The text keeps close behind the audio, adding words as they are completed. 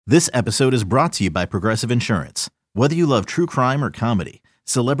This episode is brought to you by Progressive Insurance. Whether you love true crime or comedy,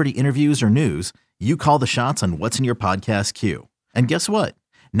 celebrity interviews or news, you call the shots on what's in your podcast queue. And guess what?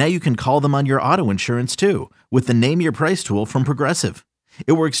 Now you can call them on your auto insurance too with the Name Your Price tool from Progressive.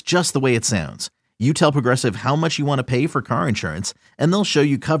 It works just the way it sounds. You tell Progressive how much you want to pay for car insurance, and they'll show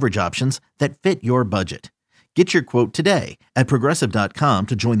you coverage options that fit your budget. Get your quote today at Progressive.com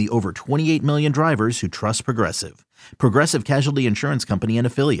to join the over 28 million drivers who trust Progressive. Progressive Casualty Insurance Company and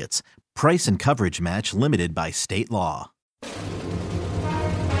Affiliates. Price and coverage match limited by state law.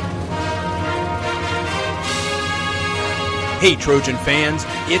 Hey, Trojan fans,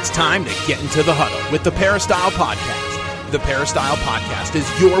 it's time to get into the huddle with the Peristyle Podcast. The Peristyle Podcast is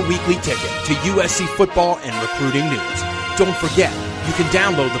your weekly ticket to USC football and recruiting news. Don't forget, you can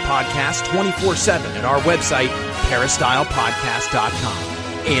download the podcast 24/7 at our website, peristylepodcast.com.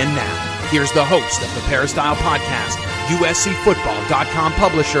 And now, here's the host of the Peristyle Podcast, USCFootball.com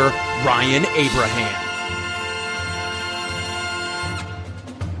publisher, Ryan Abraham.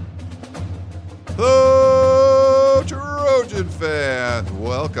 Hello, Trojan fans.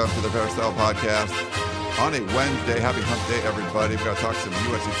 Welcome to the Peristyle Podcast on a Wednesday. Happy Hump Day, everybody. We've got to talk some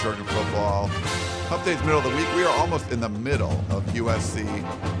USC Trojan football. Hump Day's middle of the week. We are almost in the middle of USC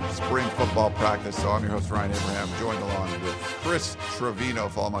spring football practice. So I'm your host, Ryan Abraham, joined along with Chris Trevino.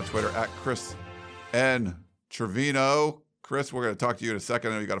 Follow him on Twitter at Chris N. Trevino. Chris, we're going to talk to you in a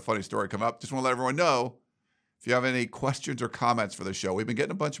second. I know you got a funny story come up. Just want to let everyone know, if you have any questions or comments for the show, we've been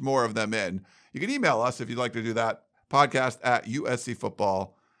getting a bunch more of them in. You can email us if you'd like to do that, podcast at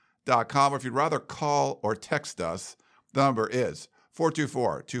uscfootball.com. Or if you'd rather call or text us, the number is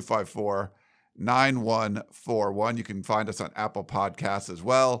 424-254-9141. You can find us on Apple Podcasts as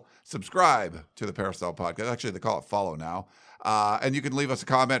well. Subscribe to the Peristyle Podcast. Actually, they call it follow now. And you can leave us a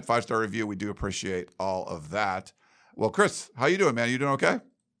comment, 5-star review. We do appreciate all of that. Well, Chris, how you doing, man? You doing okay?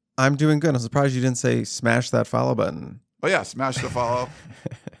 I'm doing good. I'm surprised you didn't say smash that follow button. Oh, yeah, smash the follow.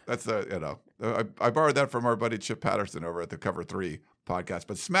 That's I borrowed that from our buddy Chip Patterson over at the Cover 3 podcast.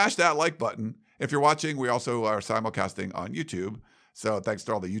 But smash that like button. If you're watching, we also are simulcasting on YouTube. So thanks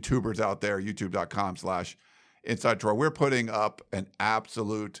to all the YouTubers out there, youtube.com/Inside Troy. We're putting up an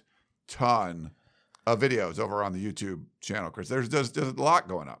absolute ton of videos over on the YouTube channel, Chris. There's a lot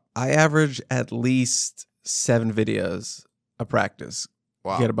going up. I average at least 7 videos a practice.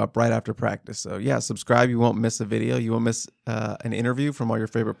 Wow. Get them up right after practice. So yeah, subscribe. You won't miss a video. You won't miss an interview from all your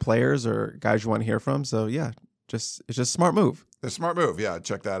favorite players or guys you want to hear from. So yeah, it's just a smart move. A smart move. Yeah,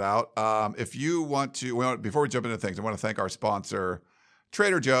 check that out. If you want to, before we jump into things, I want to thank our sponsor,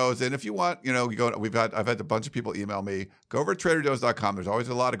 Trader Joe's. And if you want, I've had a bunch of people email me. Go over to TraderJoe's.com. There's always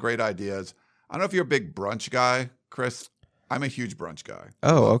a lot of great ideas. I don't know if you're a big brunch guy, Chris. I'm a huge brunch guy.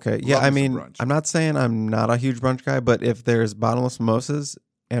 Oh, okay. Yeah, I mean, I'm not saying I'm not a huge brunch guy, but if there's bottomless mimosas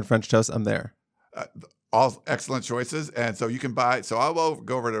and French toast, I'm there. All excellent choices. And so you can buy, so I will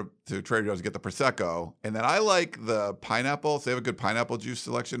go over to Trader Joe's and get the Prosecco. And then I like the pineapple. So they have a good pineapple juice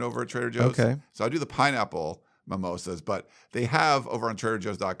selection over at Trader Joe's. Okay. So I do the pineapple mimosas, but they have over on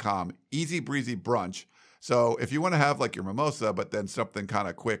TraderJoe's.com, easy breezy brunch. So if you want to have like your mimosa, but then something kind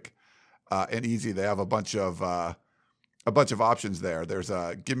of quick and easy, they have a bunch of options there. There's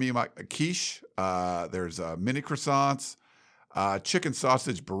give me my quiche. There's mini croissants, chicken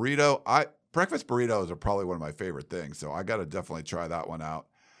sausage burrito. Breakfast burritos are probably one of my favorite things, so I got to definitely try that one out.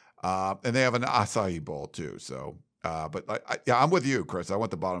 And they have an acai bowl too. So, but I'm with you, Chris. I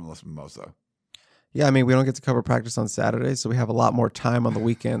want the bottomless mimosa. Yeah, I mean, we don't get to cover practice on Saturday, so we have a lot more time on the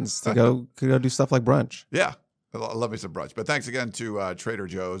weekends to go do stuff like brunch. Yeah, I love me some brunch. But thanks again to Trader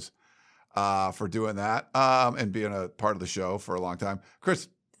Joe's for doing that and being a part of the show for a long time. Chris,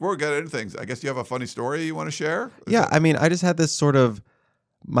 before we get into things, I guess you have a funny story you want to share? I mean, I just had this sort of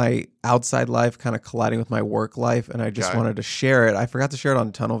my outside life kind of colliding with my work life, and I just wanted to share it. I forgot to share it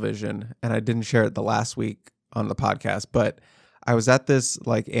on Tunnel Vision, and I didn't share it the last week on the podcast, but I was at this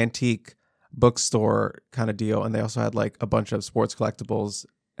like antique bookstore kind of deal, and they also had like a bunch of sports collectibles,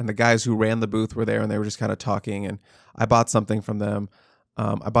 and the guys who ran the booth were there, and they were just kind of talking, and I bought something from them.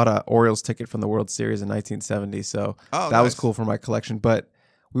 I bought an Orioles ticket from the World Series in 1970, so that was cool for my collection. But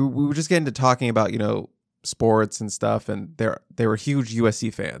we were just getting to talking about, sports and stuff, and they were huge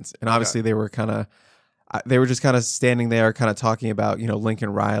USC fans, and obviously they were just kind of standing there, kind of talking about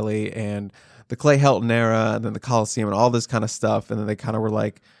Lincoln Riley and the Clay Helton era, and then the Coliseum and all this kind of stuff, and then they kind of were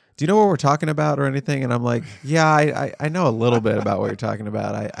like, "Do you know what we're talking about or anything?" And I'm like, "Yeah, I know a little bit about what you're talking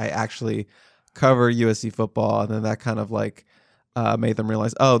about. I actually cover USC football," and then that kind of like made them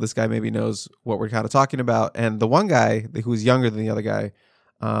realize, oh, this guy maybe knows what we're kind of talking about. And the one guy who was younger than the other guy,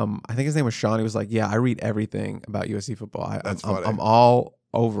 I think his name was Sean. He was like, yeah, I read everything about USC football. That's funny. I'm all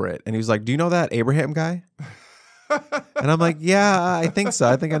over it. And he was like, do you know that Abraham guy? And I'm like, yeah, I think so.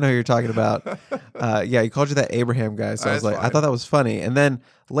 I think I know who you're talking about. Yeah, he called you that Abraham guy. So I was like, I thought that was funny. And then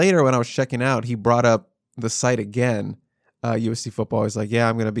later when I was checking out, he brought up the site again, USC football. He's like, yeah,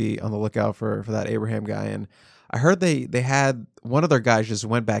 I'm going to be on the lookout for that Abraham guy. And I heard they had one of their guys just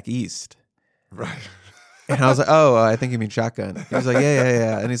went back east. Right. And I was like, oh, I think you mean Shotgun. He was like,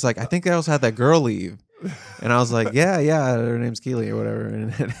 yeah. And he's like, I think they also had that girl leave. And I was like, yeah, her name's Keely or whatever.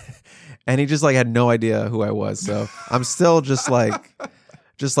 And he just like had no idea who I was. So I'm still just like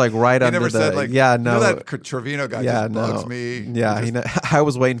right under the. Said, like, yeah, no. You know that Trevino guy just bugs me. Yeah, I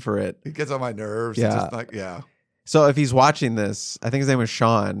was waiting for it. He gets on my nerves. Yeah. Just like, yeah. So if he's watching this, I think his name was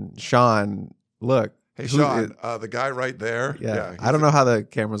Sean. Sean, look. Hey, Sean, the guy right there. Yeah, I don't know how the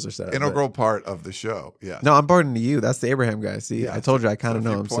cameras are set up. Integral part of the show. Yeah. No, I'm pointing to you. That's the Abraham guy. See, I told you I kind of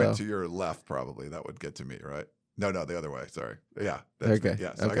know him. Point to your left, probably that would get to me, right? No, the other way. Sorry. Yeah. Okay.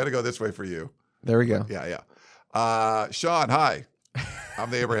 Yeah. So I got to go this way for you. There we go. Yeah. Sean, hi.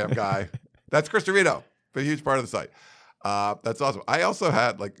 I'm the Abraham guy. That's Chris Trevino, a huge part of the site. That's awesome. I also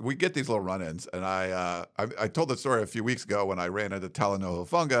had we get these little run-ins, and I told the story a few weeks ago when I ran into Talanoa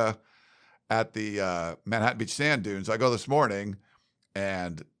Hufanga at the Manhattan Beach sand dunes. I go this morning,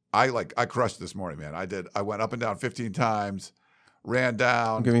 and I crushed this morning, man. I went up and down 15 times, ran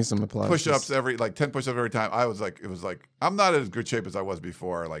down. Give me some applause. Push-ups 10 push-ups every time. It was like I'm not in as good shape as I was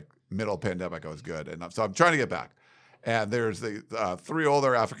before. Like middle pandemic, I was good, and so I'm trying to get back. And there's the 3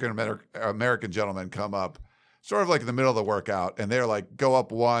 older African American gentlemen come up, sort of like in the middle of the workout, and they're like go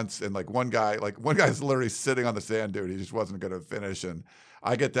up once, and one guy's literally sitting on the sand dune. He just wasn't going to finish, and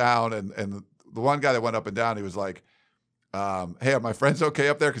I get down, and the one guy that went up and down, he was like, hey, are my friends okay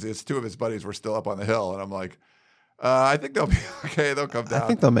up there? Because his 2 of his buddies were still up on the hill. And I'm like, I think they'll be okay. They'll come down. I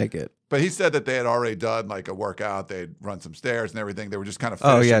think they'll make it. But he said that they had already done a workout. They'd run some stairs and everything. They were just kind of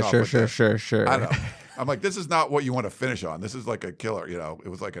finishing off sure. I don't know. I'm like, this is not what you want to finish on. This is like a killer. It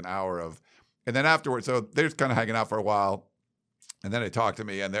was like an hour of, and then afterwards, so they're just kind of hanging out for a while. And then they talk to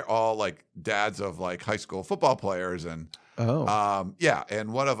me, and they're all like dads of high school football players. And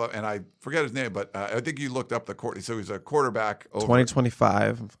and one of them, and I forget his name, but I think you looked up the court. So he's a quarterback over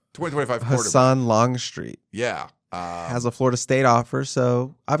 2025 quarterback. Hassan Longstreet. Yeah. Has a Florida State offer.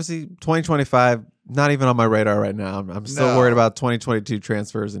 So obviously 2025, not even on my radar right now. I'm still worried about 2022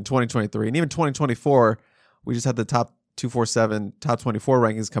 transfers and 2023. And even 2024, we just had the top 247, top 24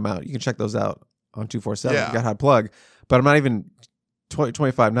 rankings come out. You can check those out on 247. Yeah. You got how to plug. But I'm not even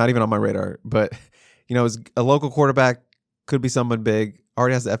 2025, not even on my radar. But, it's a local quarterback, could be someone big,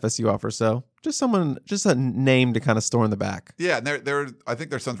 already has the FSU offer. So just a name to kind of store in the back. Yeah, and I think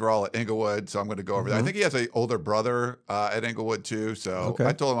their sons were all at Inglewood, so I'm going to go over there. I think he has an older brother at Inglewood too. So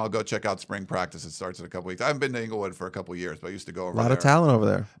I told him I'll go check out spring practice. It starts in a couple weeks. I haven't been to Inglewood for a couple of years, but I used to go over there. A lot of talent over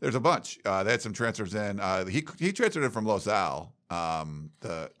there. There's a bunch. They had some transfers in. He transferred in from Los Al.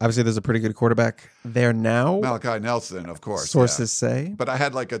 Obviously, there's a pretty good quarterback there now. Malachi Nelson, of course. Sources say. But I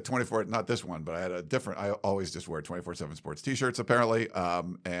had a 24, not this one, but I had a different. I always just wear 24/7 Sports T-shirts apparently,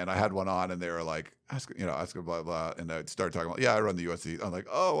 and I had one on, and they were like, ask blah blah, and I started talking about, I run the USC. I'm like,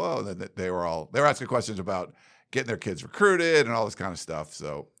 oh whoa, and then they were asking questions about getting their kids recruited and all this kind of stuff.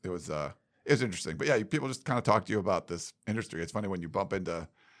 So it was interesting. But yeah, people just kind of talk to you about this industry. It's funny when you bump into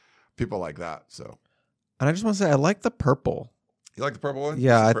people like that. So, and I just want to say, I like the purple. You like the purple one?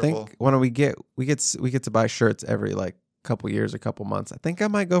 Yeah, I think when we get to buy shirts every couple years, a couple months. I think I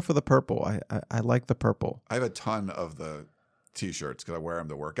might go for the purple. I like the purple. I have a ton of the T-shirts because I wear them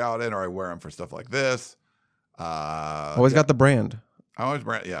to work out in, or I wear them for stuff like this. Always got the brand. Always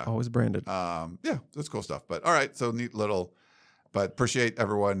branded. That's cool stuff. But all right, so neat little. But appreciate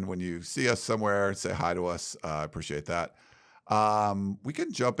everyone when you see us somewhere, say hi to us. I appreciate that. We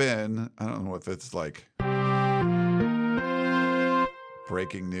can jump in. I don't know if it's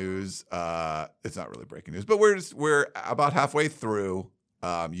breaking news. It's not really breaking news, but we're about halfway through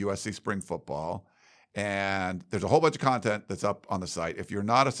USC spring football, and there's a whole bunch of content that's up on the site. If you're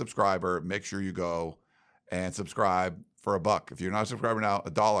not a subscriber, make sure you go and subscribe for $1. If you're not a subscriber now,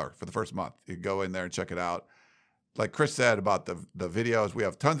 $1 for the first month. You can go in there and check it out. Like Chris said about the videos, we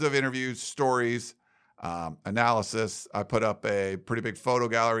have tons of interviews, stories, analysis. I put up a pretty big photo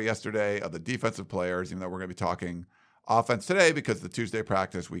gallery yesterday of the defensive players, even though we're going to be talking offense today, because the Tuesday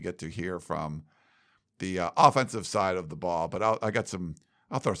practice we get to hear from the offensive side of the ball. But I'll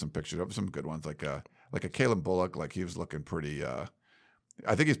throw some pictures up, some good ones, like a Kalen Bullock. He was looking pretty.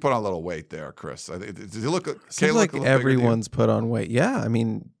 I think he's put on a little weight there, Chris. Does he look? Seems like everyone's put on weight. Yeah, I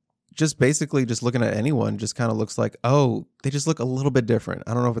mean, just basically just looking at anyone just kind of looks like, oh, they just look a little bit different.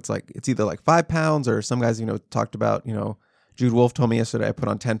 I don't know if it's either 5 pounds, or some guys talked about Jude Wolfe told me yesterday I put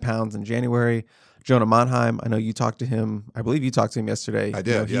on 10 pounds in January. Jonah Monheim, I know you talked to him. I believe you talked to him yesterday. I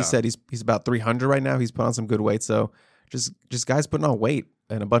did. He said he's about 300 right now. He's put on some good weight. So just guys putting on weight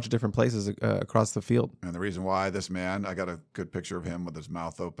in a bunch of different places across the field. And the reason why this man, I got a good picture of him with his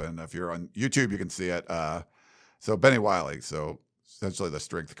mouth open. If you're on YouTube, you can see it. So Benny Wiley, so essentially the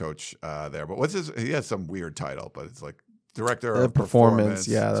strength coach there. But he has some weird title, but it's like director of performance.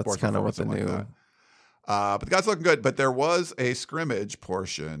 Yeah, that's kind of what the new. Like but the guy's looking good. But there was a scrimmage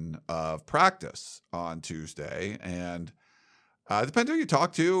portion of practice on Tuesday. And it depends who you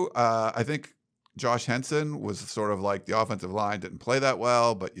talk to. I think Josh Henson was sort of like the offensive line didn't play that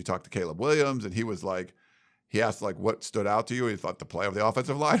well, but you talked to Caleb Williams and he was like, he asked like what stood out to you. He thought the play of the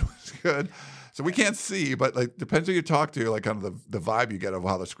offensive line was good. So we can't see, but like depends who you talk to, like kind of the vibe you get of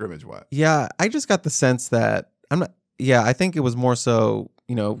how the scrimmage went. Yeah, I just got the sense that I think it was more so,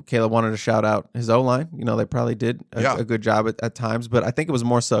 Caleb wanted to shout out his O-line. They probably did a good job at times, but I think it was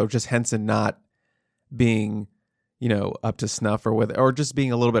more so just Henson not being up to snuff or just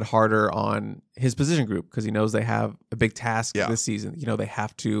being a little bit harder on his position group because he knows they have a big task this season. They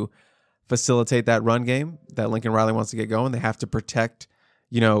have to facilitate that run game that Lincoln Riley wants to get going. They have to protect,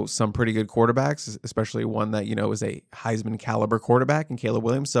 some pretty good quarterbacks, especially one that, is a Heisman caliber quarterback in Caleb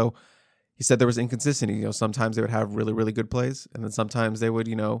Williams. So he said there was inconsistency. Sometimes they would have really, really good plays and then sometimes they would,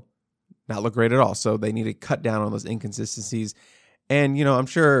 not look great at all. So they need to cut down on those inconsistencies. And, I'm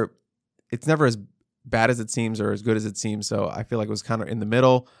sure it's never as bad as it seems or as good as it seems. So I feel like it was kind of in the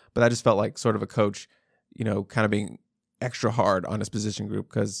middle, but I just felt like sort of a coach, kind of being extra hard on his position group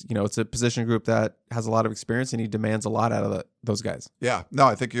because, it's a position group that has a lot of experience and he demands a lot out of those guys. Yeah, no,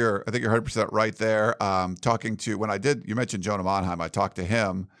 I think you're 100% right there. Talking to, you mentioned Jonah Monheim, I talked to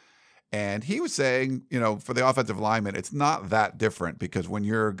him and he was saying, for the offensive lineman, it's not that different because when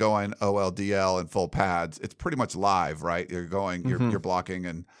you're going OLDL and full pads, it's pretty much live, right? You're going, you're blocking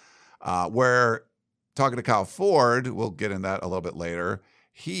and where talking to Kyle Ford, we'll get in that a little bit later.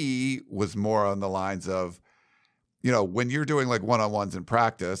 He was more on the lines of, when you're doing like one-on-ones in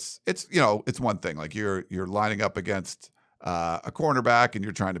practice, it's one thing. Like you're lining up against a cornerback and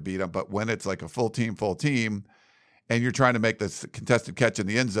you're trying to beat him. But when it's like a full team, and you're trying to make this contested catch in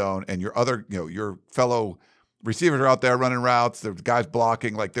the end zone, and your fellow receivers are out there running routes, there's guys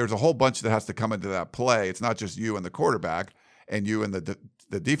blocking. Like there's a whole bunch that has to come into that play. It's not just you and the quarterback and you and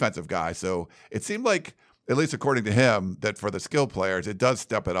the defensive guy. So it seemed like, at least according to him, that for the skill players, it does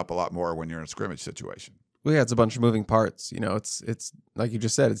step it up a lot more when you're in a scrimmage situation. Well, yeah, it's a bunch of moving parts. It's like you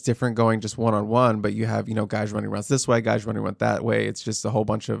just said, it's different going just one-on-one, but you have, guys running routes this way, guys running around that way. It's just a whole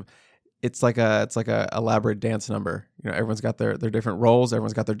bunch of, it's like a elaborate dance number. Everyone's got their different roles,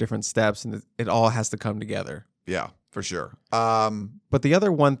 everyone's got their different steps, and it all has to come together. Yeah, for sure. But the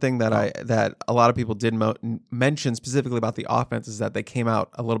other one thing that a lot of people did mention specifically about the offense is that they came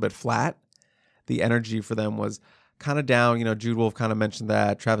out a little bit flat. The energy for them was kind of down. Jude Wolfe kind of mentioned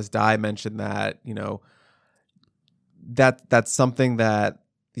that. Travis Dye mentioned that. That's something that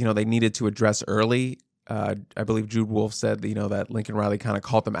they needed to address early. I believe Jude Wolfe said that Lincoln Riley kind of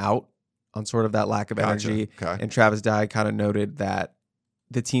called them out on sort of that lack of energy. Gotcha. Okay. And Travis Dye kind of noted that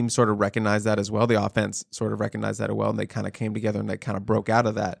the team sort of recognized that as well. The offense sort of recognized that as well, and they kind of came together and they kind of broke out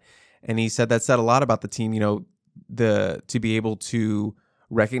of that. And he said that said a lot about the team, to be able to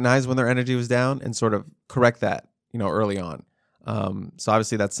recognize when their energy was down and sort of correct that, early on. So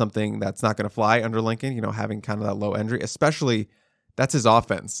obviously that's something that's not going to fly under Lincoln, having kind of that low energy, especially that's his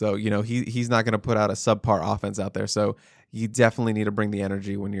offense. So, he's not going to put out a subpar offense out there. So you definitely need to bring the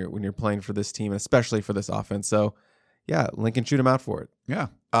energy when you're playing for this team, especially for this offense. So yeah, Lincoln shoot him out for it. Yeah.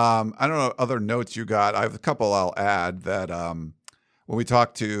 I don't know other notes you got. I have a couple I'll add that when we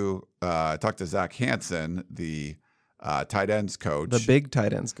talked to Zach Hansen, the tight ends coach. The big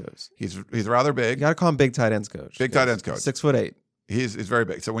tight ends coach. He's rather big. You got to call him big tight ends coach. Big tight ends coach. 6'8". He's very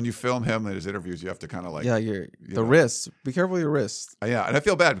big. So when you film him in his interviews, you have to kind of like wrists. Be careful with your wrists. Yeah, and I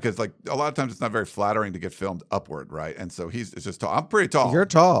feel bad because like a lot of times it's not very flattering to get filmed upward, right? And so it's just tall. I'm pretty tall. You're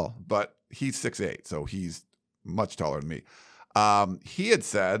tall, but he's 6'8", so he's much taller than me. He had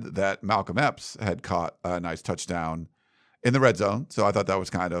said that Malcolm Epps had caught a nice touchdown in the red zone, so I thought that was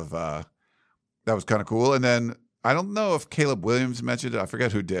kind of cool. And then I don't know if Caleb Williams mentioned it. I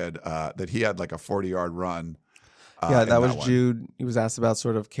forget who did. That he had like a 40-yard run. That was Jude. He was asked about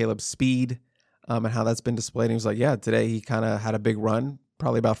sort of Caleb's speed and how that's been displayed. And he was like, yeah, today he kind of had a big run,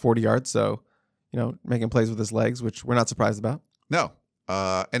 probably about 40 yards. So, making plays with his legs, which we're not surprised about. No.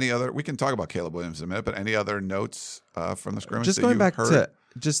 Any other? We can talk about Caleb Williams in a minute, but any other notes from the scrimmage? Just going back to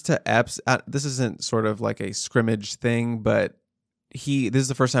Epps. This isn't sort of like a scrimmage thing, but this is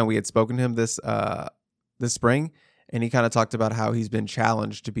the first time we had spoken to him this spring, And he kind of talked about how he's been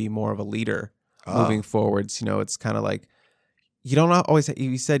challenged to be more of a leader moving forwards. It's kind of like,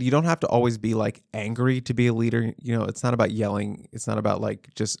 he said, you don't have to always be like angry to be a leader. It's not about yelling. It's not about like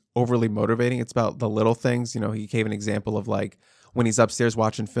just overly motivating. It's about the little things. He gave an example of like when he's upstairs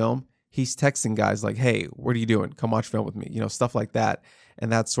watching film, he's texting guys like, hey, what are you doing? Come watch film with me, stuff like that.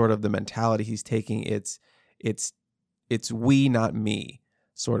 And that's sort of the mentality he's taking. It's we, not me,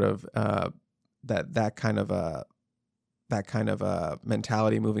 sort of that kind of a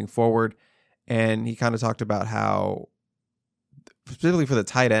mentality moving forward. And he kind of talked about how, specifically for the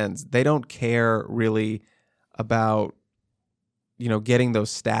tight ends, they don't care really about, getting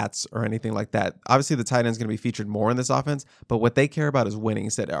those stats or anything like that. Obviously, the tight end is going to be featured more in this offense, but what they care about is winning. He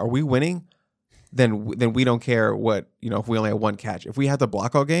said, are we winning? Then we don't care what, if we only have one catch. If we had the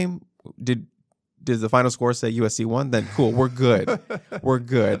block all game, did the final score say USC won? Then cool, we're good. We're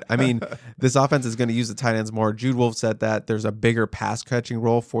good. I mean, this offense is going to use the tight ends more. Jude Wolfe said that there's a bigger pass catching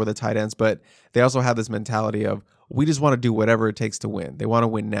role for the tight ends, but they also have this mentality of, we just want to do whatever it takes to win. They want to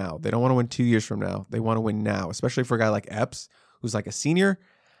win now. They don't want to win 2 years from now. They want to win now, especially for a guy like Epps, who's like a senior.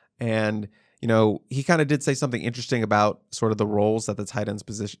 And, he kind of did say something interesting about sort of the roles that the tight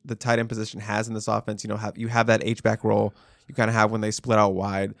end position has in this offense. You have that H-back role. You kind of have when they split out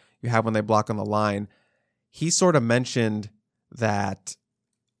wide. You have when they block on the line. He sort of mentioned that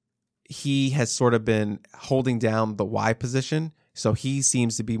he has sort of been holding down the Y position. So he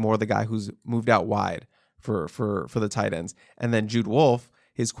seems to be more the guy who's moved out wide for the tight ends. And then Jude Wolfe,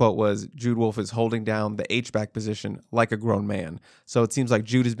 his quote was, Jude Wolfe is holding down the H-back position like a grown man. So it seems like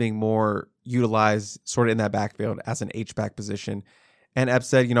Jude is being more utilized sort of in that backfield as an H-back position. And Epps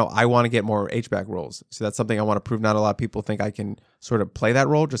said, I want to get more H-back roles. So that's something I want to prove. Not a lot of people think I can sort of play that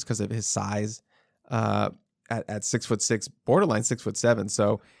role just because of his size at 6'6", borderline 6'7".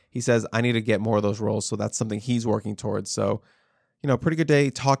 So he says, I need to get more of those roles. So that's something he's working towards. So, pretty good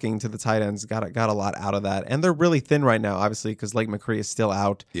day talking to the tight ends. Got a lot out of that. And they're really thin right now, obviously, because Lake McCree is still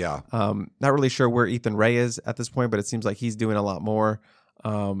out. Yeah. Not really sure where Ethan Ray is at this point, but it seems like he's doing a lot more.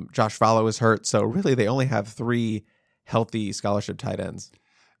 Josh Fallow is hurt. So really they only have 3 healthy scholarship tight ends.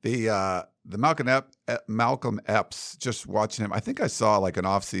 The Malcolm Epps, just watching him, I think I saw like an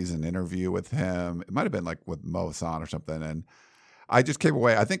off-season interview with him. It might have been like with Mo Hassan or something. And I just came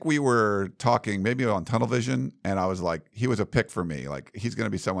away. I think we were talking maybe on Tunnel Vision, and I was like, he was a pick for me. Like, he's going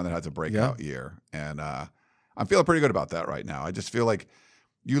to be someone that has a breakout year. And I'm feeling pretty good about that right now. I just feel like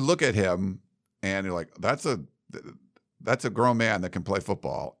you look at him and you're like, that's a grown man that can play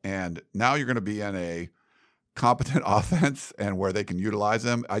football. And now you're going to be in a competent offense and where they can utilize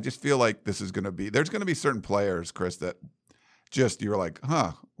him. I just feel like there's going to be certain players, Chris, that just you're like,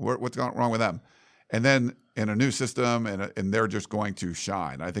 what's going wrong with them? And then in a new system, and they're just going to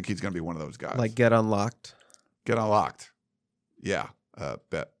shine. I think he's going to be one of those guys. Like get unlocked. Yeah,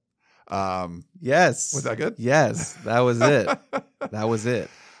 bet. Yes. Was that good? Yes, that was it.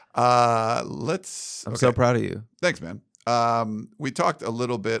 I'm so proud of you. Thanks, man. We talked a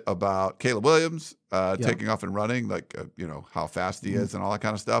little bit about Caleb Williams taking off and running, like how fast he is and all that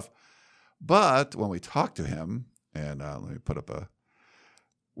kind of stuff. But when we talked to him, and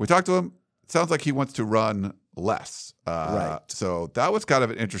we talked to him. It sounds like he wants to run less. Right. So that was kind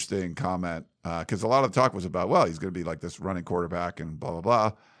of an interesting comment because a lot of the talk was about, well, he's going to be like this running quarterback and blah,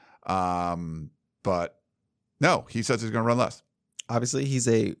 blah, blah. But no, he says he's going to run less. Obviously, he's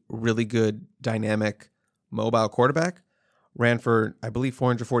a really good, dynamic, mobile quarterback. Ran for, I believe,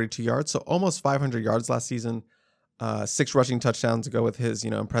 442 yards, so almost 500 yards last season. 6 rushing touchdowns to go with his,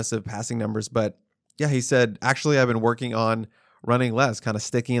 impressive passing numbers. But yeah, he said, actually, I've been working on running less, kind of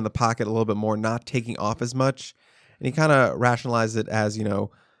sticking in the pocket a little bit more, not taking off as much. And he kind of rationalized it as,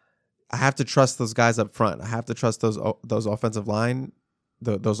 I have to trust those guys up front. I have to trust those offensive line,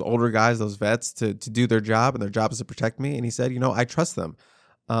 those older guys, those vets to do their job, and their job is to protect me. And he said, I trust them.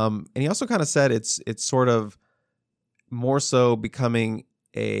 And he also kind of said it's sort of more so becoming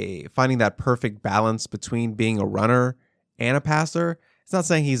finding that perfect balance between being a runner and a passer. It's not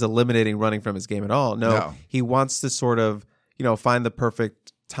saying he's eliminating running from his game at all. No. He wants to sort of, find the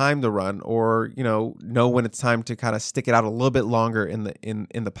perfect time to run, or, know when it's time to kind of stick it out a little bit longer in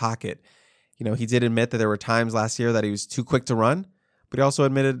the pocket. He did admit that there were times last year that he was too quick to run, but he also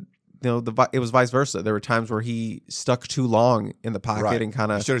admitted, it was vice versa. There were times where he stuck too long in the pocket and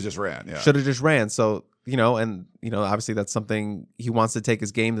kind of should have just ran. Yeah. Should have just ran. So, obviously that's something he wants to take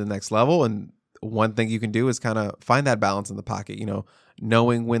his game to the next level. And one thing you can do is kind of find that balance in the pocket,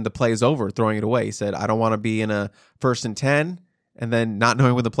 knowing when the play is over, throwing it away. He said, I don't want to be in a 1st and 10 and then not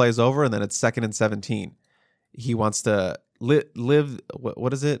knowing when the play is over and then it's 2nd and 17. He wants to live.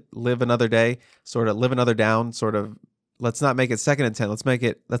 What is it? Live another day. Sort of live another down. Sort of. Let's not make it 2nd and 10. Let's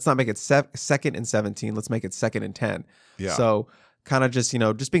not make it 2nd and 17. Let's make it 2nd and 10. Yeah. So kind of just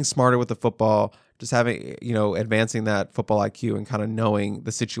just being smarter with the football, just having advancing that football IQ and kind of knowing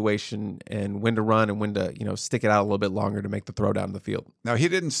the situation and when to run and when to stick it out a little bit longer to make the throw down the field. Now, he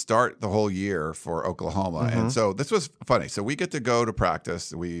didn't start the whole year for Oklahoma, and so this was funny. So we get to go to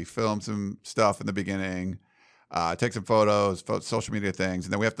practice. We film some stuff in the beginning. Take some photos, social media things,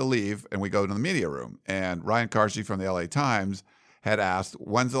 and then we have to leave, and we go to the media room. And Ryan Karshi from the LA Times had asked,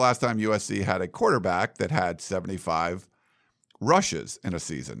 when's the last time USC had a quarterback that had 75 rushes in a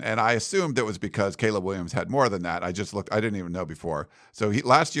season? And I assumed it was because Caleb Williams had more than that. I just looked. I didn't even know before. So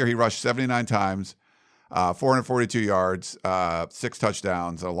last year he rushed 79 times, 442 yards, 6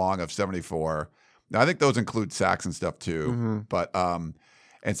 touchdowns, a long of 74. Now, I think those include sacks and stuff too. But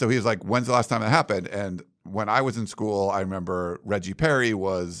and so he was like, when's the last time that happened? And when I was in school, I remember Reggie Perry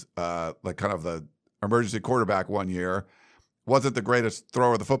was like kind of the emergency quarterback one year. Wasn't the greatest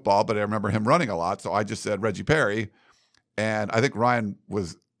thrower of the football, but I remember him running a lot. So I just said Reggie Perry. And I think Ryan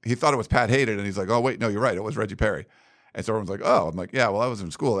he thought it was Pat Hayden. And he's like, oh, wait, no, you're right. It was Reggie Perry. And so everyone's like, oh, I'm like, yeah, well, I was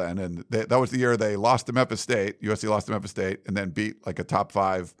in school then. And that was the year they lost to Memphis State. USC lost to Memphis State and then beat like a top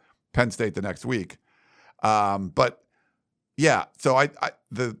 5 Penn State the next week. But yeah, so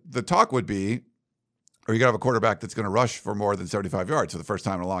the talk would be, or you got to have a quarterback that's going to rush for more than 75 yards for the first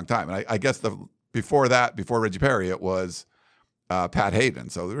time in a long time. And I guess before Reggie Perry, it was Pat Hayden.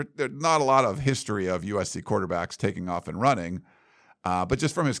 So there's not a lot of history of USC quarterbacks taking off and running. But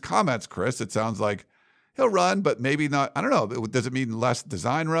just from his comments, Chris, it sounds like he'll run, but maybe not. I don't know. Does it mean less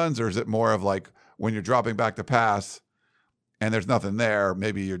design runs, or is it more of like when you're dropping back to pass and there's nothing there,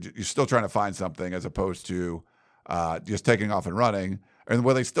 maybe you're still trying to find something as opposed to just taking off and running? And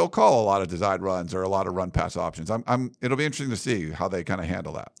will they still call a lot of design runs or a lot of run pass options? It'll be interesting to see how they kind of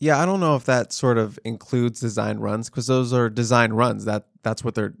handle that. Yeah, I don't know if that sort of includes design runs, because those are design runs. That's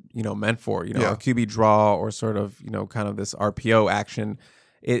what they're meant for. A QB draw or sort of kind of this RPO action.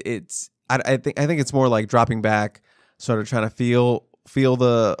 I think it's more like dropping back, sort of trying to feel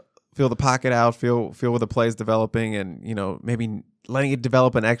the pocket out, feel where the play is developing, and maybe letting it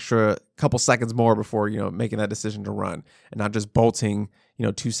develop an extra couple seconds more before making that decision to run, and not just bolting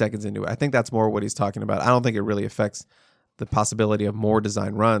 2 seconds into it. I think that's more what he's talking about. I don't think it really affects the possibility of more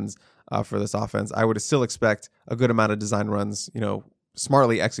design runs for this offense. I would still expect a good amount of design runs,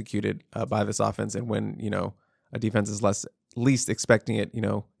 smartly executed by this offense, and when a defense is least expecting it,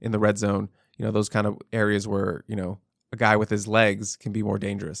 in the red zone, those kind of areas where a guy with his legs can be more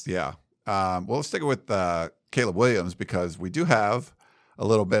dangerous. Yeah. Well, let's stick with Caleb Williams, because we do have a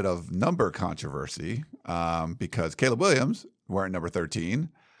little bit of number controversy, because Caleb Williams wearing number 13.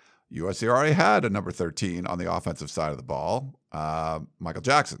 USC already had a number 13 on the offensive side of the ball, Michael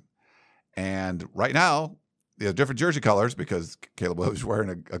Jackson. And right now, they have different jersey colors because Caleb Williams is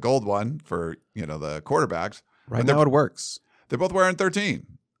wearing a gold one for the quarterbacks. Right now it works. They're both wearing 13.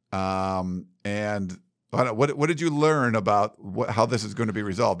 And what did you learn about how this is going to be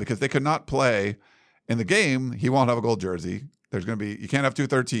resolved? Because they could not play in the game. He won't have a gold jersey. There's going to be, you can't have 2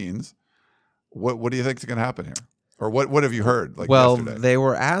 13s. What do you think is going to happen here? Or what have you heard? Yesterday? They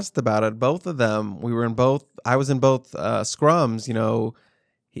were asked about it. Both of them. I was in both scrums.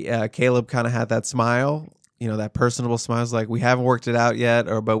 Caleb kind of had that smile. That personable smile. Like, we haven't worked it out yet,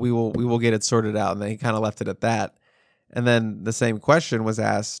 but we will get it sorted out. And then he kind of left it at that. And then the same question was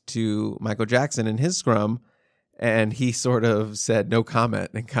asked to Michael Jackson in his scrum, and he sort of said no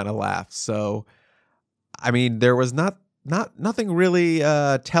comment and kind of laughed. So, I mean, there was nothing really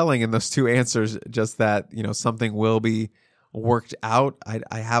telling in those two answers, just that, something will be worked out.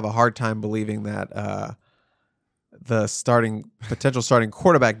 I have a hard time believing that the potential starting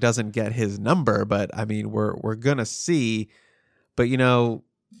quarterback doesn't get his number, but I mean, we're gonna see. But he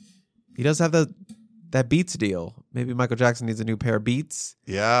does have that Beats deal. Maybe Michael Jackson needs a new pair of Beats.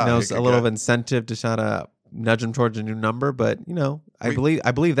 Yeah, a little of incentive to try to nudge him towards a new number. But I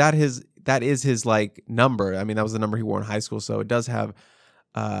believe that is his like number. I mean, that was the number he wore in high school, so it does have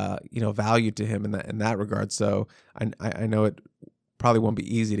value to him in that regard. So I know it probably won't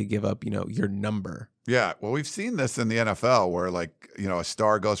be easy to give up your number. Yeah, well, we've seen this in the NFL where a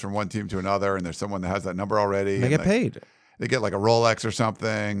star goes from one team to another, and there's someone that has that number already. They get paid. They get like a Rolex or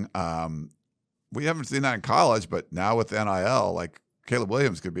something. We haven't seen that in college, but now with the NIL, like Caleb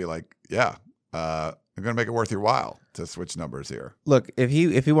Williams could be like, yeah, I'm going to make it worth your while to switch numbers here. Look, if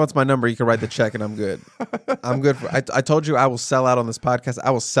he wants my number, you can write the check and I'm good. I'm good. I told you I will sell out on this podcast.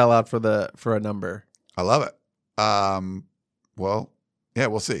 I will sell out for a number. I love it. Well, Yeah,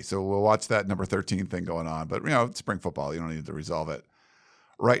 we'll see. So we'll watch that number 13 thing going on. But, it's spring football. You don't need to resolve it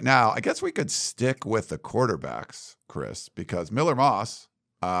right now. I guess we could stick with the quarterbacks, Chris, because Miller Moss,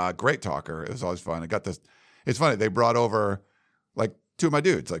 great talker. It was always fun. I got this. It's funny. They brought over like two of my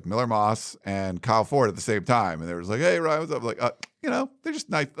dudes, like Miller Moss and Kyle Ford at the same time. And they were like, hey, Ryan, what's up? Like, they're just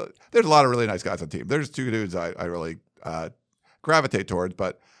nice. There's a lot of really nice guys on the team. There's two dudes I really gravitate towards.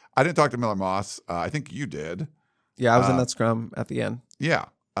 But I didn't talk to Miller Moss. I think you did. Yeah, I was in that scrum at the end. Yeah.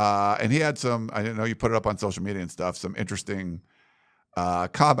 And he had some, I didn't know you put it up on social media and stuff, some interesting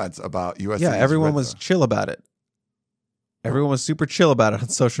comments about USC. Yeah, everyone was chill about it. Everyone was super chill about it on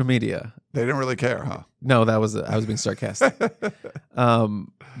social media. They didn't really care, huh? No, I was being sarcastic.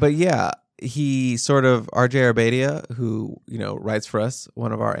 But yeah, he sort of, RJ Arbedia, who, writes for us,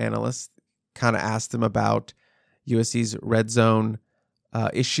 one of our analysts, kind of asked him about USC's red zone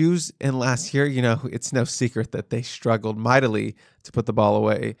issues in last year. It's no secret that they struggled mightily to put the ball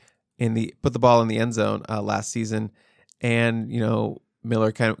in the end zone last season. And,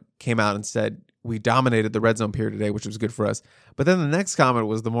 Miller kind of came out and said, we dominated the red zone period today, which was good for us. But then the next comment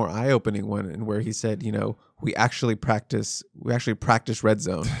was the more eye-opening one, and where he said, we actually practice red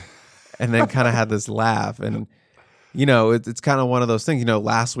zone, and then kind of had this laugh. And, it's kind of one of those things.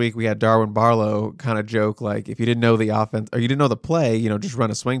 Last week we had Darwin Barlow kind of joke, like, if you didn't know the offense or you didn't know the play, just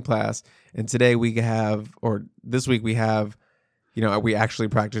run a swing pass. And today this week we have, we actually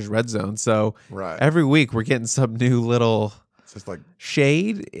practice red zone. So right. Every week we're getting some new little just like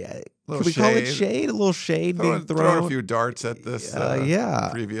shade. Can we call it shade? A little shade being thrown. Throwing a few darts at this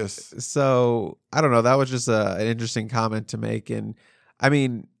previous. So I don't know. That was just an interesting comment to make. And I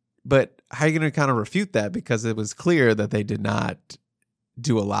mean, but how are you going to kind of refute that? Because it was clear that they did not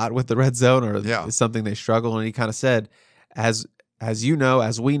do a lot with the red zone, or it's something they struggle. And he kind of said, as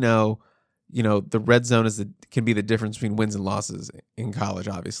we know, the red zone can be the difference between wins and losses in college,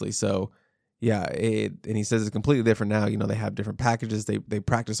 obviously. So yeah, and he says it's completely different now. They have different packages. They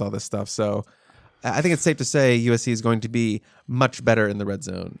practice all this stuff. So I think it's safe to say USC is going to be much better in the red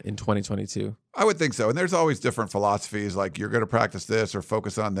zone in 2022. I would think so. And there's always different philosophies, like you're going to practice this or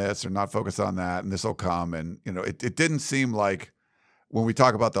focus on this or not focus on that, and this will come. And, it didn't seem like when we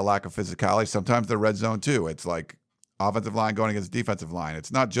talk about the lack of physicality, sometimes the red zone too, it's like offensive line going against defensive line.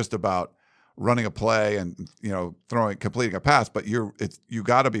 It's not just about running a play and, completing a pass, but you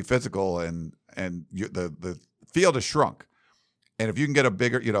got to be physical, and the field is shrunk. And if you can get a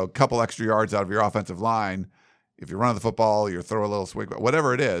bigger, a couple extra yards out of your offensive line, if you're running the football, you're throwing a little swing,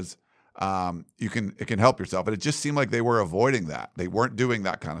 whatever it is, it can help yourself. And it just seemed like they were avoiding that. They weren't doing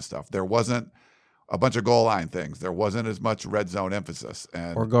that kind of stuff. There wasn't a bunch of goal line things. There wasn't as much red zone emphasis.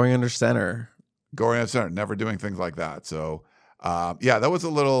 Or going under center. Never doing things like that. So, that was a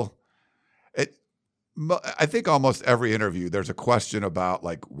little. I think almost every interview there's a question about,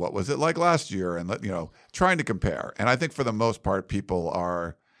 like, what was it like last year, and trying to compare. And I think for the most part, people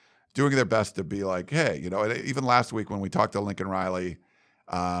are doing their best to be like, hey, even last week when we talked to Lincoln Riley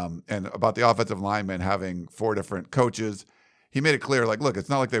and about the offensive linemen having 4 different coaches, he made it clear, like, look, it's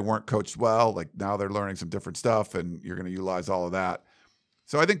not like they weren't coached well. Like, now they're learning some different stuff, and you're going to utilize all of that.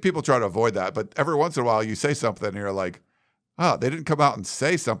 So I think people try to avoid that. But every once in a while, you say something and you're like, oh, they didn't come out and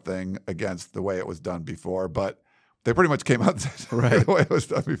say something against the way it was done before, but they pretty much came out and said the way it was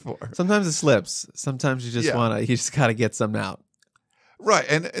done before. Sometimes it slips. Sometimes you just you just got to get something out. Right.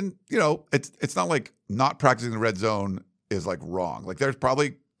 And it's not like not practicing the red zone is like wrong. Like, there's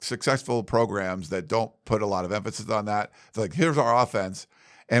probably successful programs that don't put a lot of emphasis on that. It's like, here's our offense,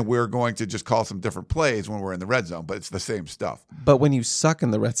 and we're going to just call some different plays when we're in the red zone, but it's the same stuff. But when you suck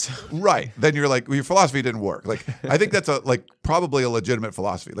in the red zone. Right. Then you're like, well, your philosophy didn't work. Like, I think that's probably a legitimate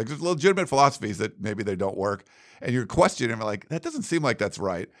philosophy. Like, there's legitimate philosophies that maybe they don't work, and you're questioning, like, that doesn't seem like that's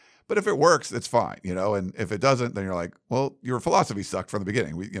right. But if it works, it's fine, and if it doesn't, then you're like, well, your philosophy sucked from the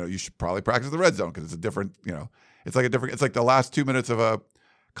beginning. You should probably practice the red zone because it's a different, it's like the last 2 minutes of a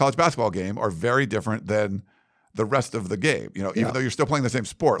college basketball game are very different than the rest of the game, even though you're still playing the same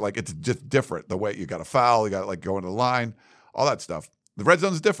sport. Like, it's just different. The way you got to foul, you got to go into the line, all that stuff. The red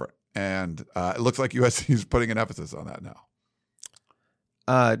zone is different. And it looks like USC is putting an emphasis on that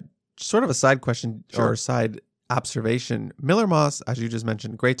now. Sort of a side question or side observation. Miller Moss, as you just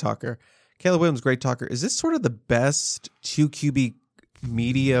mentioned, great talker. Caleb Williams, great talker. Is this sort of the best 2 QB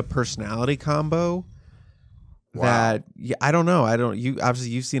media personality combo? Wow. I don't know. Obviously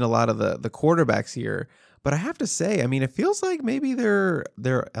you've seen a lot of the quarterbacks here. But I have to say, I mean, it feels like maybe they're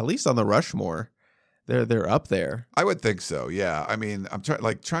at least on the Rushmore. They're up there. I would think so. Yeah. I mean, I'm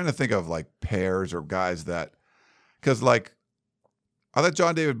trying to think of like pairs or guys that, because like I thought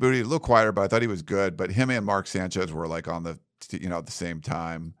John David Booty a little quieter, but I thought he was good. But him and Mark Sanchez were like on the at the same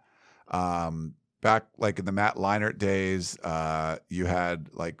time. Back like in the Matt Leinart days, you had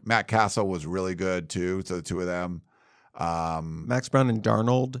like Matt Castle was really good too. So the two of them. Max Brown and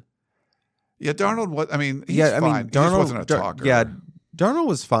Darnold. Yeah, Darnold was. I mean, he's fine. He just wasn't a talker. Yeah, Darnold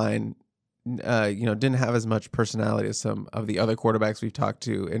was fine. Didn't have as much personality as some of the other quarterbacks we've talked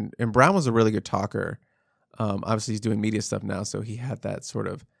to, and Brown was a really good talker. Obviously, he's doing media stuff now, so he had that sort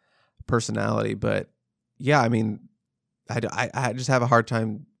of personality. But yeah, I mean, I just have a hard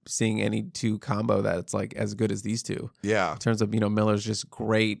time seeing any two combo that's like as good as these two. Yeah, in terms of Miller's just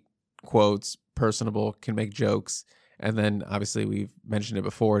great quotes, personable, can make jokes, and then obviously we've mentioned it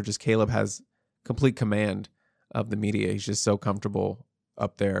before. Just Caleb has complete command of the media. He's just so comfortable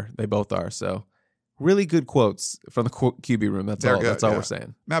up there. They both are. So really good quotes from the QB room. That's all we're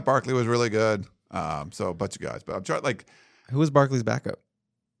saying. Matt Barkley was really good. So a bunch of guys, but I'm trying who was Barkley's backup?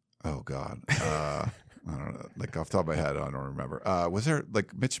 Oh God. I don't know. Like off the top of my head, I don't remember. Was there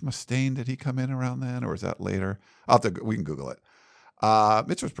like Mitch Mustaine? Did he come in around then, or was that later? We can Google it.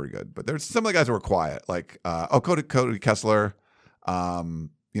 Mitch was pretty good, but there's some of the guys who were quiet. Like Cody Kessler.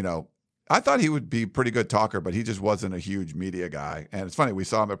 I thought he would be a pretty good talker, but he just wasn't a huge media guy. And it's funny, we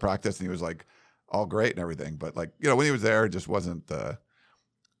saw him at practice and he was like all great and everything. But like, when he was there, just wasn't the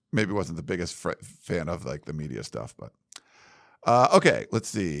biggest fan of like the media stuff. But okay, let's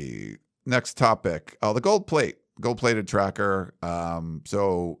see. Next topic. The gold-plated tracker.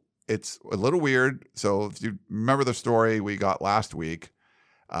 So it's a little weird. So if you remember the story we got last week,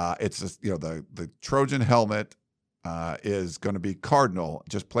 it's just, the Trojan helmet is going to be cardinal,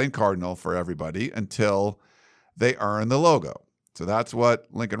 just plain cardinal for everybody until they earn the logo. So that's what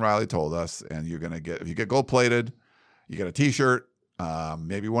Lincoln Riley told us. And you're going to get, if you get gold plated, you get a t-shirt,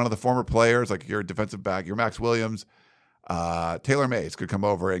 maybe one of the former players, like your defensive back, your Max Williams, Taylor Mays could come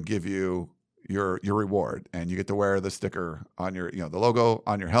over and give you your reward, and you get to wear the sticker on your, the logo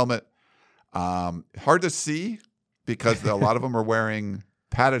on your helmet. Hard to see because a lot of them are wearing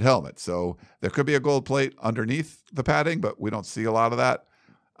padded helmets. So there could be a gold plate underneath the padding, but we don't see a lot of that.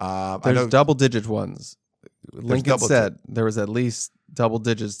 There's double-digit ones. Lincoln said there was at least double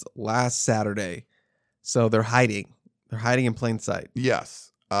digits last Saturday. So they're hiding. They're hiding in plain sight.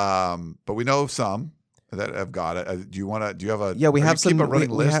 Yes. But we know some that have got it. Do you have a... Yeah, we have some... keep a running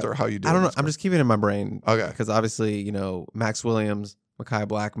list or how you do it? I don't know. I'm just keeping it in my brain. Okay. Because obviously, Max Williams, Mekhi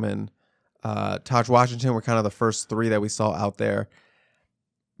Blackman, Taj Washington were kind of the first three that we saw out there.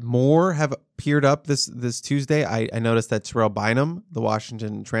 More have appeared up this Tuesday. I noticed that Terrell Bynum, the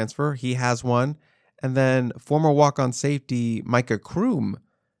Washington transfer, he has one. And then former walk-on safety Micah Kroom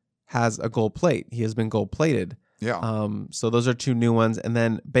has a gold plate. He has been gold plated. Yeah. So those are two new ones. And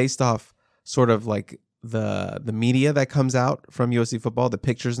then based off sort of like the media that comes out from USC football, the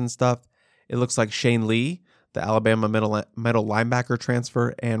pictures and stuff, it looks like Shane Lee, the Alabama middle linebacker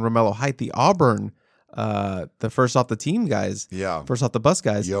transfer, and Romello Height, the Auburn the first off the team guys, first off the bus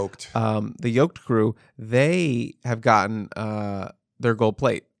guys, the yoked crew, they have gotten their gold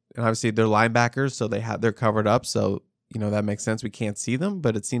plate, and obviously they're linebackers, so they're covered up, so that makes sense. We can't see them,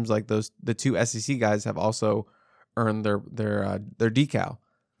 but it seems like the two SEC guys have also earned their decal.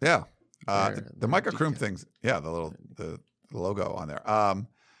 Yeah, the Micah Kroom things. Yeah, the logo on there.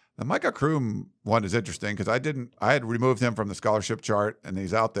 The Micah Kroom one is interesting because I had removed him from the scholarship chart, and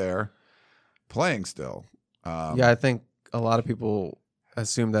he's out there playing still. I think a lot of people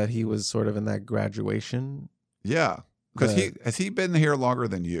assume that he was sort of in that graduation. Yeah, because has he been here longer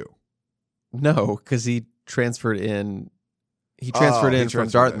than you? No, because he transferred in. He transferred in from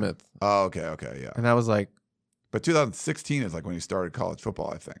Dartmouth. Oh, okay, yeah. And I was like, but 2016 is like when he started college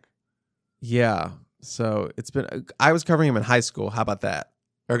football, I think. Yeah, so it's been. I was covering him in high school. How about that?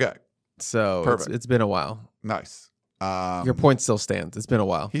 Okay, so it's been a while. Nice. Your point still stands. It's been a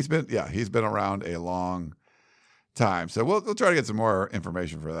while. He's been around a long time. So we'll try to get some more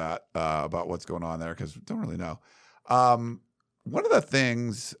information for that about what's going on there because we don't really know. One of the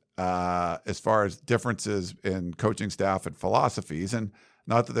things as far as differences in coaching staff and philosophies, and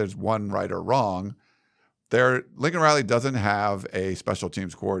not that there's one right or wrong, Lincoln Riley doesn't have a special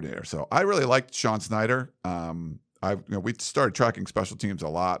teams coordinator. So I really liked Sean Snyder. We started tracking special teams a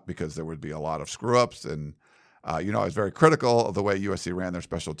lot because there would be a lot of screw ups, and I was very critical of the way USC ran their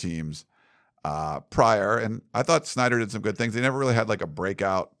special teams prior, and I thought Snyder did some good things. They never really had like a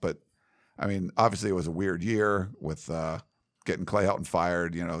breakout, but I mean, obviously it was a weird year with getting Clay Helton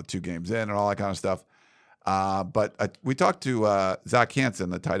fired, 2 games in and all that kind of stuff. But we talked to Zach Hansen,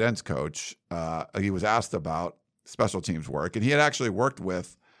 the tight ends coach. He was asked about special teams work, and he had actually worked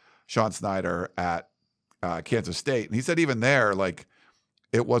with Sean Snyder at Kansas State. And he said even there, like,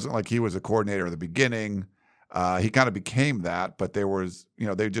 it wasn't like he was a coordinator at the beginning. He kind of became that, but there was,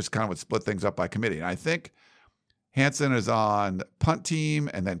 they just kind of would split things up by committee. And I think Hansen is on punt team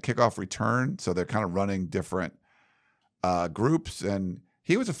and then kickoff return. So they're kind of running different groups. And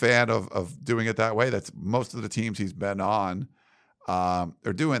he was a fan of doing it that way. That's most of the teams he's been on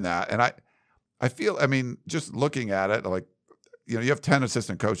are doing that. And I feel, just looking at it, like, you have 10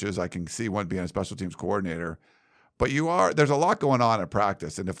 assistant coaches. I can see one being a special teams coordinator, but there's a lot going on in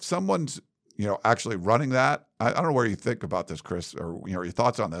practice. And if someone's, actually running that, I don't know where you think about this, Chris, or, your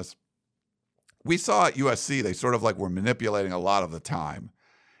thoughts on this. We saw at USC, they sort of like were manipulating a lot of the time.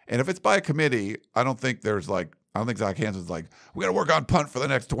 And if it's by a committee, I don't think Zach Hansen's like, we got to work on punt for the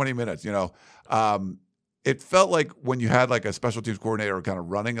next 20 minutes, It felt like when you had like a special teams coordinator kind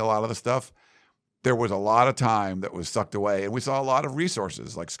of running a lot of the stuff, there was a lot of time that was sucked away. And we saw a lot of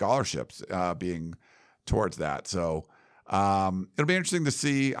resources like scholarships being towards that. So it'll be interesting to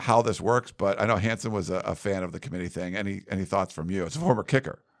see how this works. But I know Hansen was a fan of the committee thing. Any thoughts from you? It's a former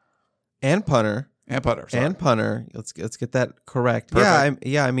kicker. And punter. Sorry. Let's get that correct. Perfect.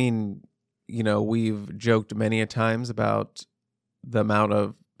 We've joked many a times about the amount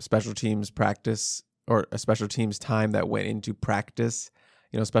of special teams practice or a special teams time that went into practice.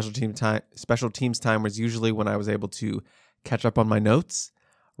 Special teams time was usually when I was able to catch up on my notes,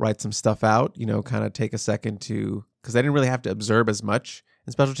 write some stuff out, kind of take a second because I didn't really have to observe as much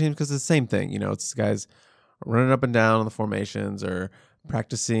in special teams because it's the same thing. It's guys running up and down on the formations or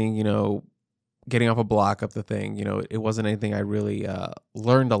practicing, getting off a block up the thing. It wasn't anything I really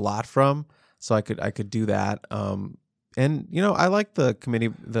learned a lot from, so I could do that. And I like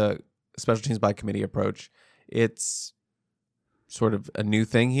the special teams by committee approach. It's sort of a new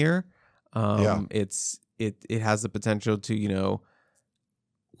thing here. It has the potential to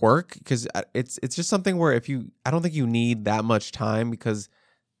work because it's just something where I don't think you need that much time, because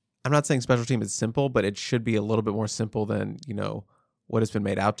I'm not saying special team is simple, but it should be a little bit more simple than what it's been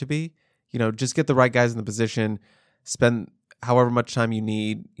made out to be. Just get the right guys in the position, spend however much time you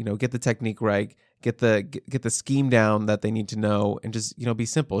need, get the technique right, get the scheme down that they need to know, and just be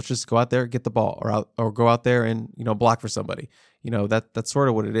simple. It's just go out there, get the ball, or go out there and block for somebody. That's sort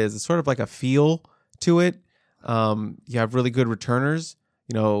of what it is. It's sort of like a feel to it. You have really good returners.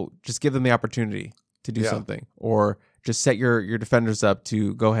 Just give them the opportunity to do something, or just set your defenders up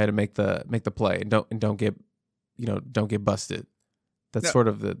to go ahead and make the play, and don't get busted. That's sort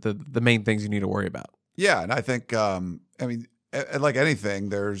of the main things you need to worry about. Yeah, and I think like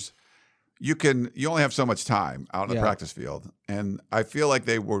anything, you only have so much time out in the practice field, and I feel like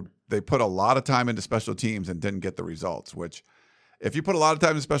they put a lot of time into special teams and didn't get the results. Which, if you put a lot of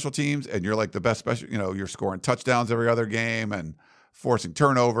time in special teams and you're like the best you're scoring touchdowns every other game and forcing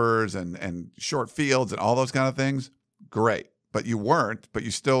turnovers and short fields and all those kind of things, great. But you weren't. But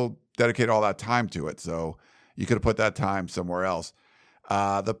you still dedicated all that time to it, so you could have put that time somewhere else.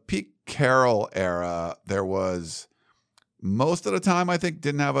 The Pete Carroll era, there was most of the time, I think,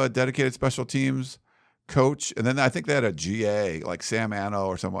 didn't have a dedicated special teams coach. And then I think they had a GA, like Sam Anno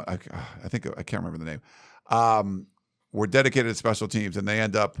or someone, I can't remember the name, were dedicated to special teams. And they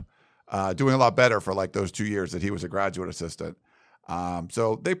end up doing a lot better for like those 2 years that he was a graduate assistant.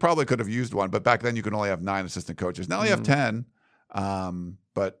 So they probably could have used one. But back then you could only have 9 assistant coaches. Now you have 10.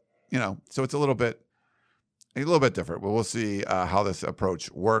 But, so it's a little bit different. But we'll see how this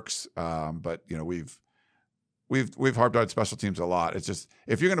approach works. But, we've harped on special teams a lot. It's just,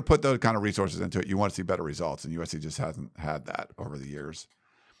 if you're going to put those kind of resources into it, you want to see better results, and USC just hasn't had that over the years.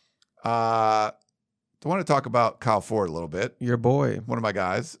 I want to talk about Kyle Ford a little bit. Your boy, one of my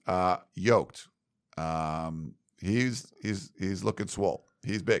guys, yoked. He's looking swole.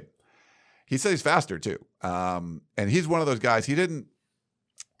 He's big. He said he's faster too. And he's one of those guys. He didn't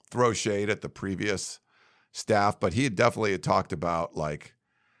throw shade at the previous staff, but he definitely had talked about like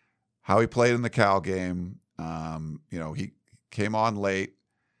how he played in the Cal game. He came on late.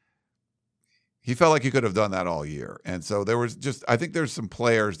 He felt like he could have done that all year. And so there was I think there's some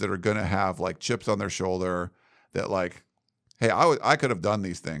players that are going to have like chips on their shoulder that like, hey, I could have done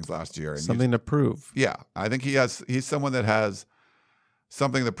these things last year. And something to prove. Yeah. I think he's someone that has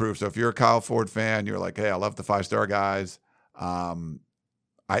something to prove. So if you're a Kyle Ford fan, you're like, hey, I love the 5-star guys.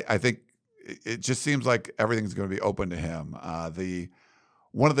 I think it just seems like everything's going to be open to him.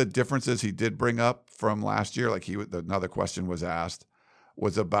 One of the differences he did bring up from last year, like another question was asked,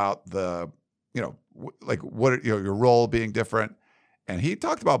 was about the, your role being different. And he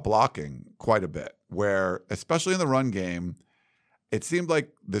talked about blocking quite a bit, where, especially in the run game, it seemed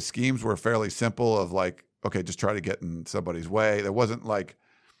like the schemes were fairly simple of like, okay, just try to get in somebody's way. There wasn't like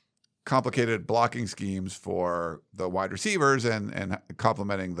complicated blocking schemes for the wide receivers and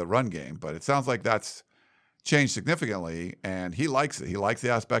complementing the run game. But it sounds like that's changed significantly, and he likes it. He likes the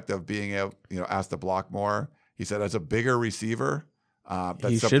aspect of being able, asked to block more. He said as a bigger receiver,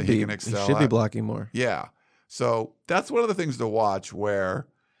 that's something he can excel He should be at. blocking more. Yeah. So that's one of the things to watch, where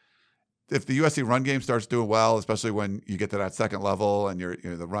if the USC run game starts doing well, especially when you get to that second level and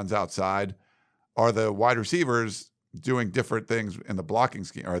the runs outside, are the wide receivers doing different things in the blocking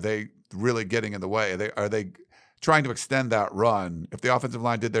scheme? Are they really getting in the way? Are they trying to extend that run? If the offensive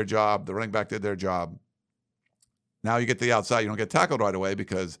line did their job, the running back did their job, now you get to the outside, you don't get tackled right away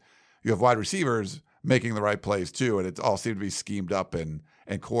because you have wide receivers making the right plays too, and it all seemed to be schemed up and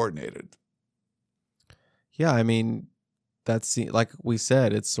coordinated. Yeah, I mean, that's like we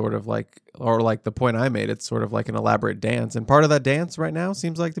said, it's sort of like, or like the point I made, it's sort of like an elaborate dance, and part of that dance right now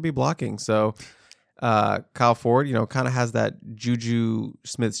seems like to be blocking. So Kyle Ford, kind of has that Juju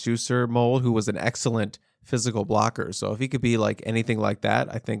Smith-Schuster mold, who was an excellent physical blocker. So if he could be like anything like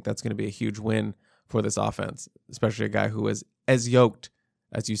that, I think that's going to be a huge win for this offense, especially a guy who is as yoked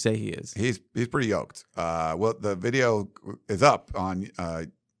as you say he is. He's pretty yoked. Well, the video is up on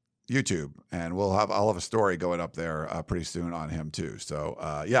YouTube, and I'll have a story going up there pretty soon on him too. So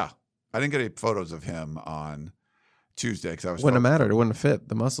yeah, I didn't get any photos of him on Tuesday because I was. Wouldn't have mattered. It wouldn't have fit.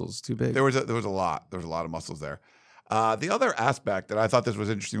 The muscles too big. There was a lot. There was a lot of muscles there. The other aspect that I thought this was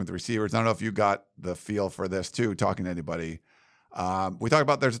interesting with the receivers, I don't know if you got the feel for this too, talking to anybody. We talk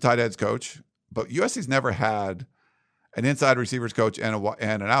about there's a tight ends coach, but USC's never had an inside receivers coach and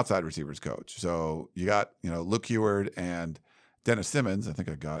an outside receivers coach. So you got, Luke Heward and Dennis Simmons. I think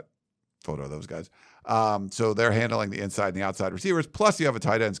I got a photo of those guys. So they're handling the inside and the outside receivers. Plus you have a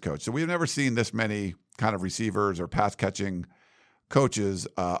tight ends coach. So we've never seen this many kind of receivers or pass catching coaches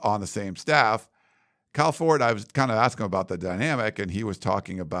on the same staff. Kyle Ford, I was kind of asking him about the dynamic, and he was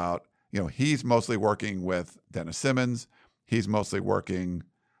talking about, he's mostly working with Dennis Simmons. He's mostly working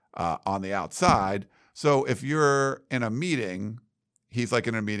on the outside. So if you're in a meeting, he's like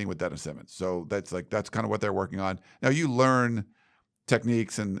in a meeting with Dennis Simmons. So that's kind of what they're working on. Now you learn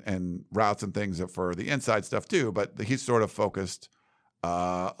techniques and routes and things for the inside stuff too, but he's sort of focused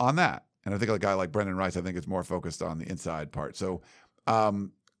on that. And I think a guy like Brendan Rice, I think is more focused on the inside part. So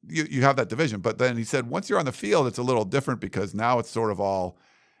you have that division. But then he said, once you're on the field, it's a little different because now it's sort of all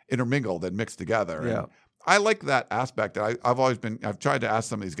intermingled and mixed together. Yeah. And I like that aspect. I've tried to ask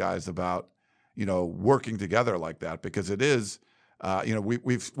some of these guys about, working together like that, because it is,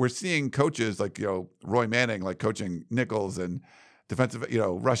 we're seeing coaches like, Roy Manning, like coaching nickels and defensive,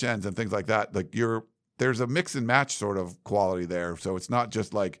 rush ends and things like that. Like there's a mix and match sort of quality there. So it's not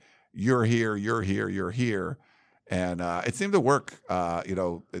just like you're here, you're here, you're here. And it seemed to work.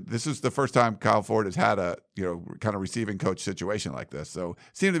 This is the first time Kyle Ford has had a, kind of receiving coach situation like this. So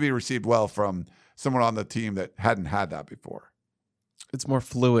it seemed to be received well from someone on the team that hadn't had that before. It's more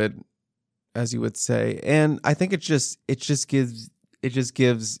fluid, as you would say. And I think it just gives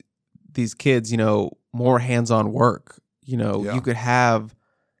these kids, more hands-on work. You could have,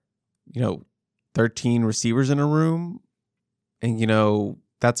 13 receivers in a room, and,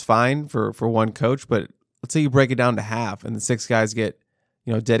 that's fine for one coach, but let's say you break it down to half and the 6 guys get,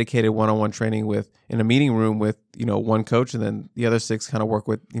 dedicated one-on-one training in a meeting room with, one coach, and then the other 6 kind of work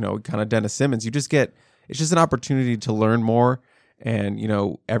with, kind of Dennis Simmons. It's just an opportunity to learn more and,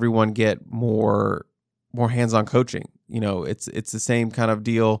 everyone get more hands-on coaching. It's the same kind of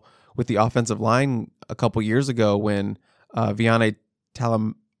deal with the offensive line a couple years ago when Vianney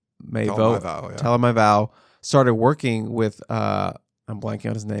Talamaiva started working with, I'm blanking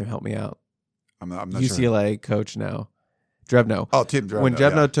on his name. Help me out. I'm not UCLA sure. Coach now, Drevno. Oh, Tim Drevno. When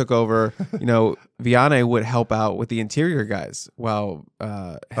Drevno took over, Vianney would help out with the interior guys, while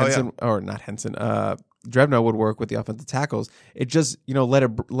Drevno would work with the offensive tackles. It just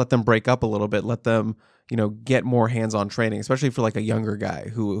let them break up a little bit, let them get more hands-on training, especially for like a younger guy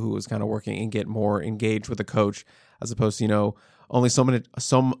who was kind of working and get more engaged with the coach, as opposed to only so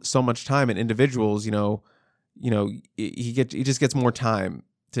much time. And individuals, he just gets more time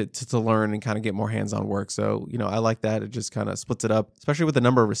to learn and kind of get more hands-on work. So, I like that. It just kind of splits it up, especially with the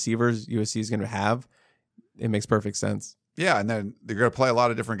number of receivers USC is going to have. It makes perfect sense. Yeah, and then they're going to play a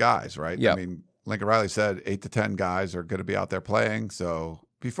lot of different guys, right? Yeah. I mean, Lincoln Riley said 8 to 10 guys are going to be out there playing. So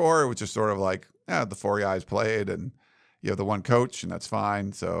before it was just sort of like, the 4 guys played and you have the one coach, and that's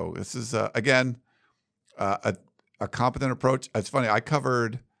fine. So this is, again, a competent approach. It's funny.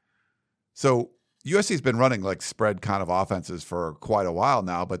 So USC's been running like spread kind of offenses for quite a while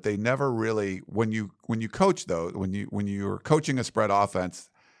now, but they never really, when you coach though, when you're coaching a spread offense,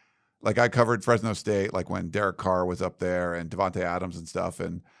 like I covered Fresno State, like when Derek Carr was up there and Devontae Adams and stuff,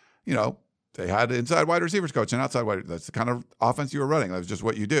 and they had an inside wide receivers coach and outside wide. That's the kind of offense you were running. That was just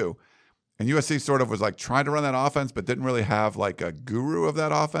what you do. And USC sort of was like trying to run that offense, but didn't really have like a guru of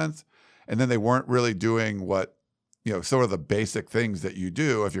that offense. And then they weren't really doing what, sort of the basic things that you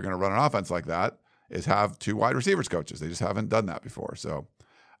do if you're going to run an offense like that is have 2 wide receivers coaches. They just haven't done that before. So,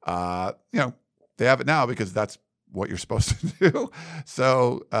 they have it now because that's what you're supposed to do.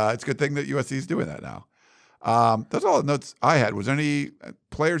 So it's a good thing that USC is doing that now. That's all the notes I had. Was there any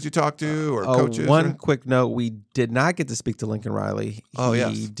players you talked to or coaches? One quick note. We did not get to speak to Lincoln Riley.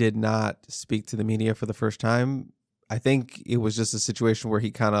 He did not speak to the media for the first time. I think it was just a situation where he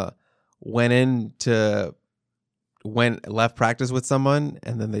kind of left practice with someone,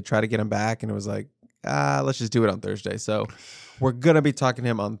 and then they tried to get him back, and it was like, let's just do it on Thursday. So we're going to be talking to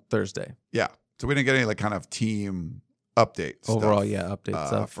him on Thursday. Yeah. So we didn't get any like kind of team update overall stuff, update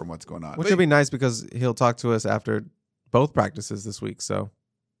stuff from what's going on, which would be nice because he'll talk to us after both practices this week. So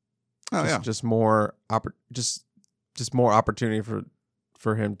just more more opportunity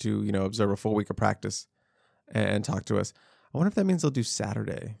for him to observe a full week of practice and talk to us. I wonder if that means they'll do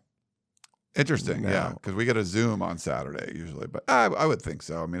Saturday. Interesting. Yeah, because we get a Zoom on Saturday usually, but I would think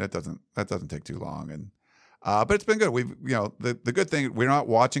so. I mean, that doesn't take too long, and but it's been good. We've the good thing, we're not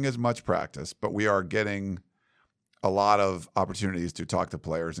watching as much practice, but we are getting a lot of opportunities to talk to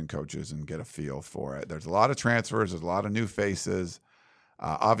players and coaches and get a feel for it. There's a lot of transfers. There's a lot of new faces.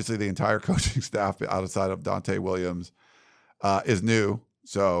 Obviously, the entire coaching staff outside of Dante Williams is new.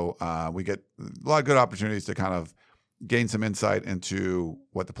 So we get a lot of good opportunities to kind of gain some insight into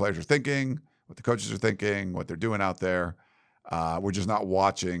what the players are thinking, what the coaches are thinking, what they're doing out there. We're just not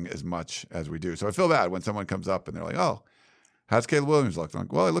watching as much as we do. So I feel bad when someone comes up and they're like, oh, how's Caleb Williams look? I'm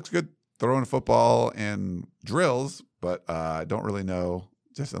like, well, it looks good throwing a football in drills, but I don't really know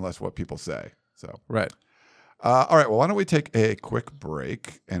just unless what people say. So right. All right. Well, why don't we take a quick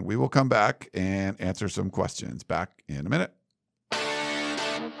break and we will come back and answer some questions. Back in a minute.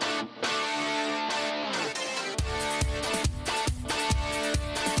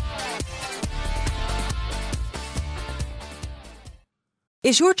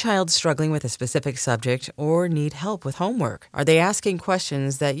 Is your child struggling with a specific subject or need help with homework? Are they asking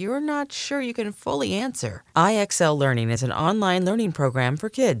questions that you're not sure you can fully answer? IXL Learning is an online learning program for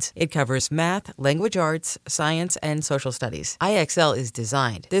kids. It covers math, language arts, science, and social studies. IXL is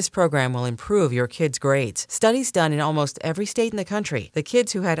designed. This program will improve your kids' grades. Studies done in almost every state in the country. The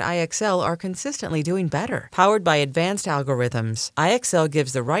kids who had IXL are consistently doing better. Powered by advanced algorithms, IXL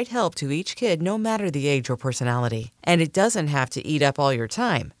gives the right help to each kid no matter the age or personality. And it doesn't have to eat up all your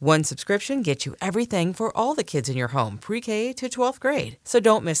time. One subscription gets you everything for all the kids in your home, pre-K to 12th grade. So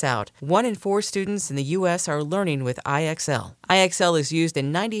don't miss out. 1 in 4 students in the U.S. are learning with IXL. IXL is used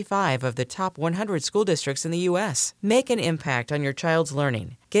in 95 of the top 100 school districts in the U.S. Make an impact on your child's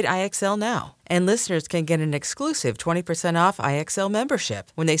learning. Get IXL now. And listeners can get an exclusive 20% off IXL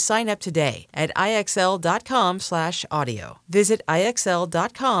membership when they sign up today at IXL.com/audio. Visit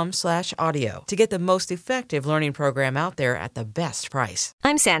IXL.com/audio to get the most effective learning program out there at the best price.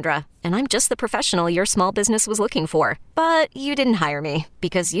 I'm Sandra, and I'm just the professional your small business was looking for. But you didn't hire me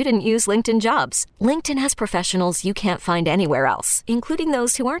because you didn't use LinkedIn Jobs. LinkedIn has professionals you can't find anywhere else, including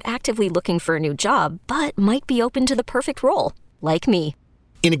those who aren't actively looking for a new job, but might be open to the perfect role, like me.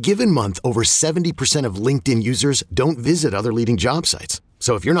 In a given month, over 70% of LinkedIn users don't visit other leading job sites.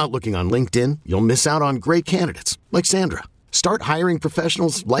 So if you're not looking on LinkedIn, you'll miss out on great candidates like Sandra. Start hiring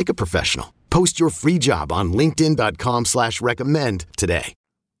professionals like a professional. Post your free job on linkedin.com/recommend today.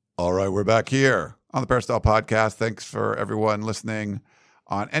 All right, we're back here on the Peristyle Podcast. Thanks for everyone listening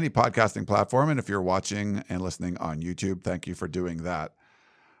on any podcasting platform. And if you're watching and listening on YouTube, thank you for doing that.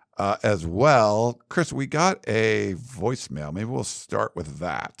 As well, Chris, we got a voicemail. Maybe we'll start with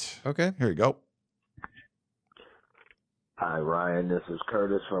that. Okay. Here you go. Hi, Ryan. This is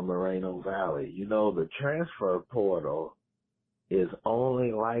Curtis from Moreno Valley. You know, the transfer portal is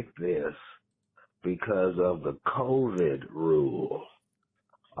only like this because of the COVID rule.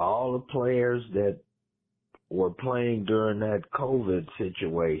 All the players that were playing during that COVID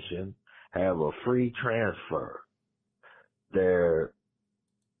situation have a free transfer. They're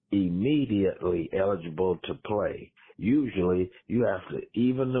immediately eligible to play. Usually you have to,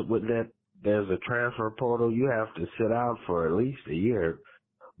 even with that, there's a transfer portal, you have to sit out for at least a year,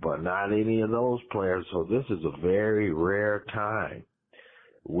 but not any of those players. So this is a very rare time.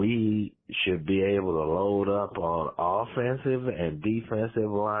 We should be able to load up on offensive and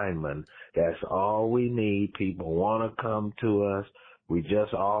defensive linemen. That's all we need. People want to come to us. We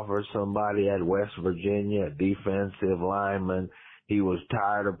just offered somebody at West Virginia, a defensive lineman. He was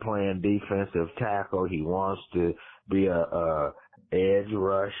tired of playing defensive tackle. He wants to be a edge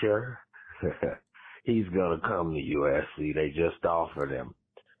rusher. He's going to come to USC. They just offered him.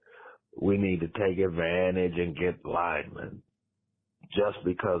 we need to take advantage and get linemen just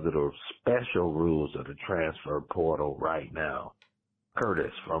because of the special rules of the transfer portal right now.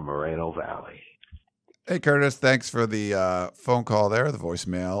 Curtis from Moreno Valley. Hey, Curtis, thanks for the phone call there, the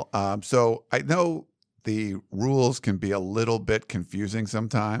voicemail. So I know the rules can be a little bit confusing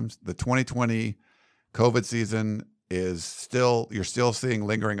sometimes. The 2020 COVID season is you're still seeing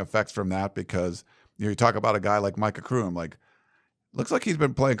lingering effects from that because you talk about a guy like Micah Kroom, like looks like he's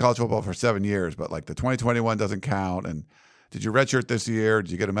been playing college football for 7 years, but like the 2021 doesn't count. And did you redshirt this year?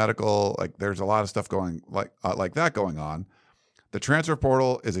 Did you get a medical? Like there's a lot of stuff going like that going on. The transfer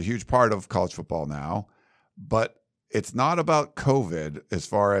portal is a huge part of college football now, but it's not about COVID as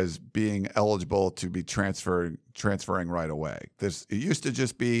far as being eligible to be transferring right away. It used to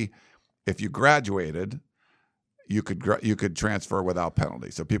just be if you graduated, you could transfer without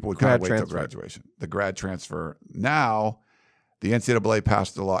penalty. So people would kind of wait till graduation. The grad transfer. Now, the NCAA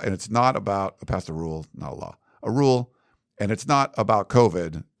passed a law, and it's not about passed a rule, not a law, a rule, and it's not about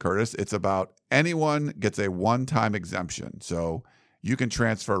COVID, Curtis. It's about anyone gets a one-time exemption, so you can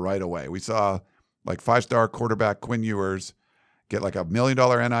transfer right away. We saw like 5-star quarterback Quinn Ewers get like $1 million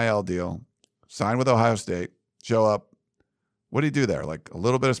NIL deal, sign with Ohio State, show up. What did he do there? Like a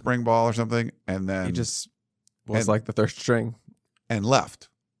little bit of spring ball or something, and then he just was like the third string and left.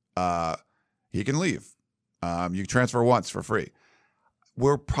 He can leave. You transfer once for free.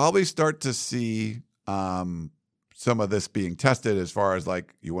 We'll probably start to see some of this being tested as far as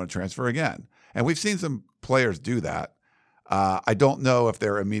like you want to transfer again. And we've seen some players do that. I don't know if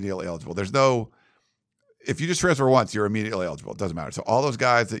they're immediately eligible. If you just transfer once, you're immediately eligible. It doesn't matter. So all those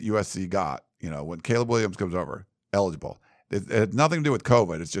guys that USC got, when Caleb Williams comes over, eligible. It had nothing to do with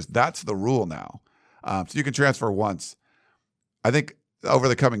COVID. It's just that's the rule now. So you can transfer once. I think over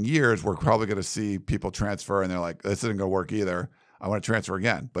the coming years, we're probably going to see people transfer and they're like, this isn't going to work either. I want to transfer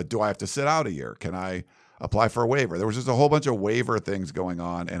again. But do I have to sit out a year? Can I apply for a waiver? There was just a whole bunch of waiver things going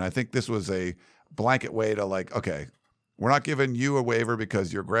on. And I think this was a blanket way to like, okay, we're not giving you a waiver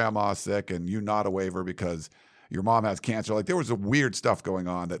because your grandma's sick and you not a waiver because your mom has cancer. Like there was a weird stuff going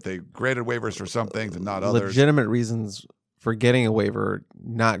on that they granted waivers for some things and not others. Legitimate reasons for getting a waiver,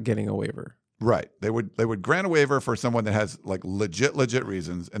 not getting a waiver. Right. They would grant a waiver for someone that has like legit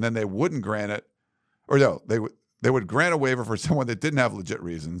reasons, and then they wouldn't grant it. Or no, they would grant a waiver for someone that didn't have legit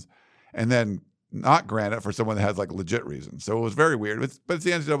reasons, and then not grant it for someone that has like legit reasons. So it was very weird. But it's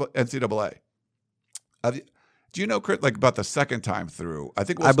the NCAA. Do you know, Chris, like about the second time through? I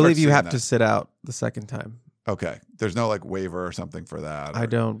believe you have to sit out the second time. Okay. There's no like waiver or something for that. I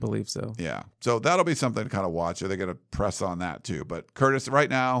don't believe so. Yeah. So that'll be something to kind of watch. Are they going to press on that too? But Curtis, right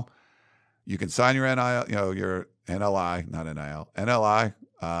now, you can sign your NIL, your NLI, not NIL, NLI,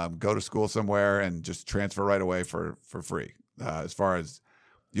 go to school somewhere and just transfer right away for free. As far as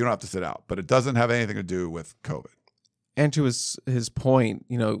you don't have to sit out, but it doesn't have anything to do with COVID. And to his point,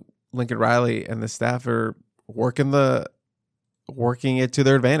 Lincoln Riley and the staff are working it to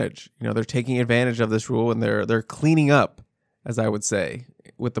their advantage. They're taking advantage of this rule and they're cleaning up, as I would say,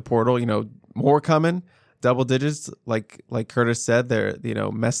 with the portal. More coming, double digits, like Curtis said. They're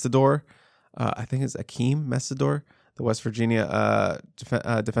Mestador, I think it's Akeem Mestador, the West Virginia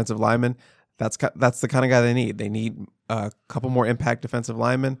defensive lineman. That's the kind of guy they need. They need a couple more impact defensive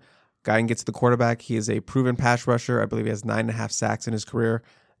linemen. Guy can get to the quarterback. He is a proven pass rusher. I believe he has 9.5 sacks in his career.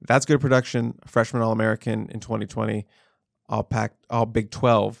 That's good production. Freshman All-American in 2020, all Big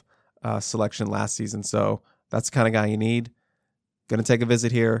 12 selection last season. So that's the kind of guy you need. Going to take a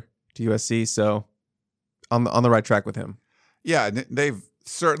visit here to USC. So on the right track with him. Yeah, they've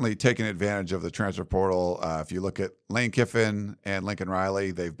certainly taken advantage of the transfer portal. If you look at Lane Kiffin and Lincoln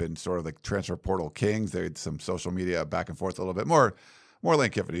Riley, they've been sort of like transfer portal kings. They had some social media back and forth a little bit more. More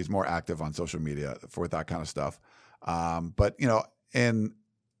Lane Kiffin, he's more active on social media for that kind of stuff. But in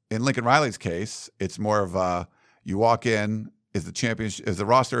Lincoln Riley's case, it's more of you walk in, is the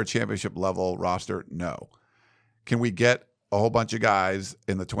roster a championship level roster? No. Can we get a whole bunch of guys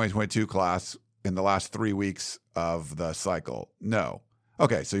in the 2022 class in the last 3 weeks of the cycle? No.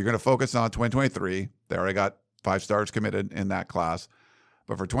 Okay, so you're going to focus on 2023. They already got 5 stars committed in that class.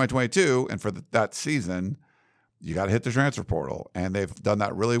 But for 2022 and for that season, you got to hit the transfer portal. And they've done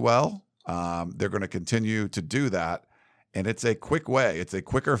that really well. They're going to continue to do that. And it's a quick way. It's a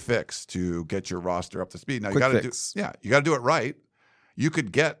quicker fix to get your roster up to speed. Now you got to do it right. You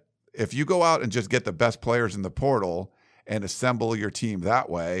could if you go out and just get the best players in the portal and assemble your team that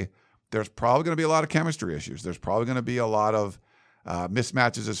way, there's probably going to be a lot of chemistry issues. There's probably going to be a lot of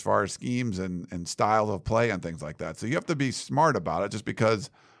mismatches as far as schemes and styles of play and things like that. So you have to be smart about it just because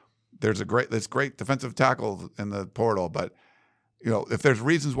there's great defensive tackle in the portal, but if there's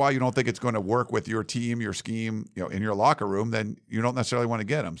reasons why you don't think it's going to work with your team, your scheme, in your locker room, then you don't necessarily want to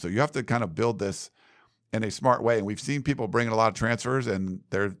get them. So you have to kind of build this in a smart way. And we've seen people bring in a lot of transfers, and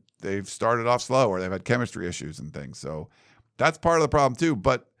they've started off slow, or they've had chemistry issues and things. So that's part of the problem too.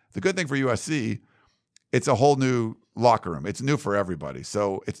 But the good thing for USC, it's a whole new locker room. It's new for everybody.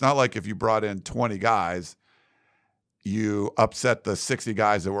 So it's not like if you brought in 20 guys, you upset the 60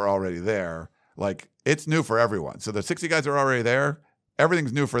 guys that were already there. Like, it's new for everyone. So the 60 guys that are already there,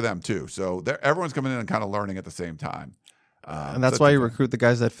 everything's new for them too. So everyone's coming in and kind of learning at the same time. And that's why you recruit the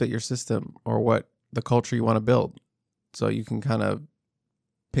guys that fit your system or what the culture you want to build. So you can kind of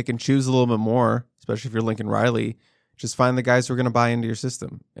pick and choose a little bit more, especially if you're Lincoln Riley. Just find the guys who are going to buy into your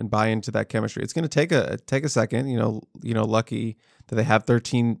system and buy into that chemistry. It's going to take a second. Lucky that they have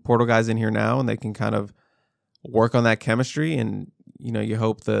 13 portal guys in here now, and they can kind of work on that chemistry. And you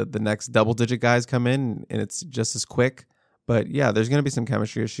hope the next double-digit guys come in and it's just as quick. But yeah, there's going to be some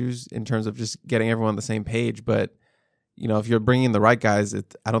chemistry issues in terms of just getting everyone on the same page. But if you're bringing the right guys,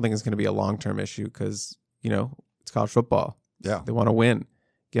 I don't think it's going to be a long-term issue because it's college football. Yeah, they want to win.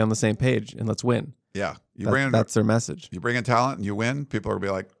 Get on the same page and let's win. Yeah, that's their message. You bring in talent and you win, people are going to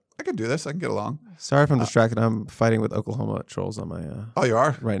be like, I can do this. I can get along. Sorry if I'm distracted. I'm fighting with Oklahoma trolls on my. Oh, you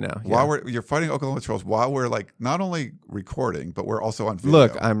are right now. While you're fighting Oklahoma trolls while we're like not only recording, but we're also on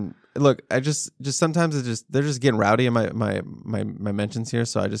video. I just sometimes they're just getting rowdy in my mentions here.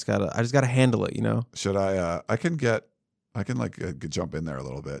 So I just gotta handle it. Should I? I can jump in there a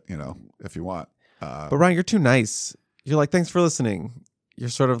little bit. If you want. But Ryan, you're too nice. You're like, thanks for listening. You're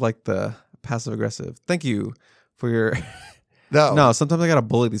sort of like the passive aggressive. Thank you for your. No. Sometimes I gotta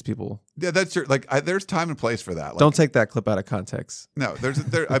bully these people. Yeah, that's true. There's time and place for that. Don't take that clip out of context. No,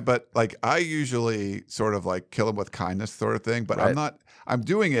 but I usually sort of like kill them with kindness, sort of thing. But right. I'm not. I'm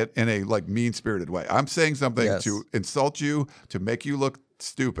doing it in a mean spirited way. I'm saying something to insult you, to make you look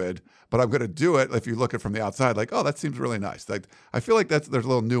stupid. But I'm going to do it if you look at it from the outside, like, oh, that seems really nice. Like, I feel like there's a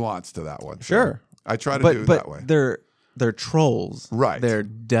little nuance to that one. Sure, so I try to do it that way. They're trolls, right? They're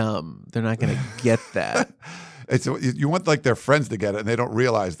dumb. They're not going to get that. You want their friends to get it, and they don't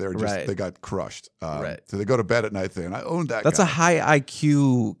realize they got crushed. Right. So they go to bed at night saying, "I owned that." That's guy. a high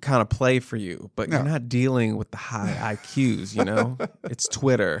IQ kind of play for you, but you're not dealing with the high IQs. It's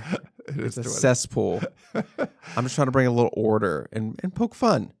Twitter. It's a cesspool. I'm just trying to bring a little order and poke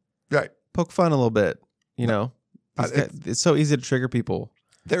fun. Right. Poke fun a little bit. It's so easy to trigger people.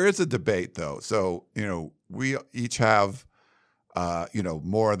 There is a debate, though. So we each have.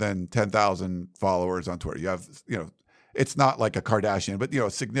 More than 10,000 followers on Twitter. You have, it's not like a Kardashian, but,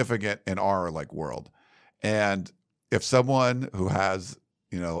 significant in our world. And if someone who has,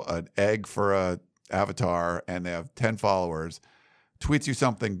 an egg for a avatar and they have 10 followers tweets you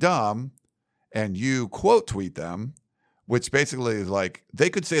something dumb and you quote tweet them, which basically is they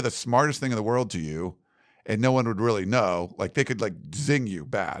could say the smartest thing in the world to you and no one would really know. Like they could zing you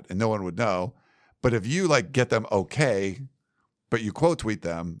bad and no one would know. But if you get them okay, but you quote tweet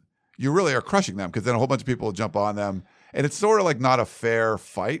them, you really are crushing them because then a whole bunch of people will jump on them. And it's sort of not a fair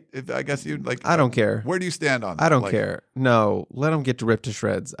fight. I guess you I don't care. Where do you stand on that? I don't care. No, let them get ripped to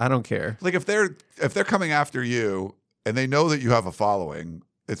shreds. I don't care. If they're coming after you and they know that you have a following,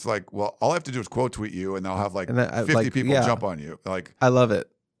 it's well, all I have to do is quote tweet you and they'll have 50 people jump on you. I love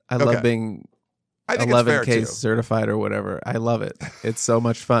it. I love being 11K certified or whatever. I love it. It's so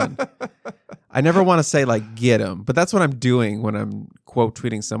much fun. I never want to say get him, but that's what I'm doing when I'm quote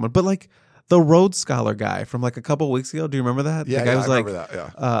tweeting someone. But the Rhodes Scholar guy from a couple of weeks ago, do you remember that? Yeah, the guy was I remember that.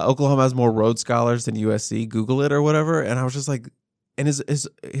 Yeah. Oklahoma has more Rhodes Scholars than USC. Google it or whatever. And I was just and his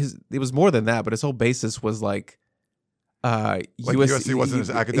it was more than that, but his whole basis was USC wasn't as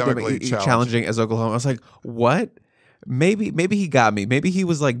academically challenging as Oklahoma. I was like, what? Maybe he got me. Maybe he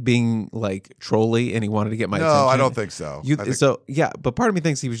was being trolly and he wanted to get my attention. No, I don't think so. But part of me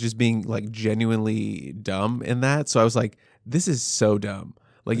thinks he was just being genuinely dumb in that. So I was like, this is so dumb.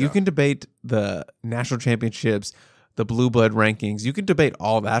 You can debate the national championships, the blue blood rankings. You can debate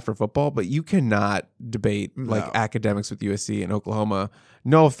all that for football, but you cannot debate academics with USC and Oklahoma.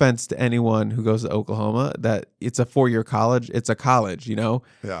 No offense to anyone who goes to Oklahoma, that it's a 4-year college. It's a college,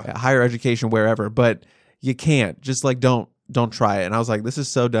 higher education, wherever, but you can't just don't try it. And I was like, this is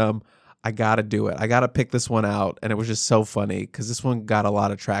so dumb. I got to do it. I got to pick this one out. And it was just so funny because this one got a lot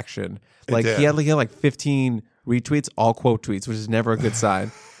of traction. He had 15 retweets, all quote tweets, which is never a good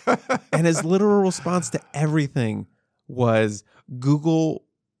sign. And his literal response to everything was Google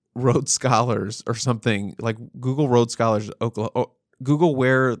Rhodes Scholars or something Google Rhodes Scholars, Oklahoma, Google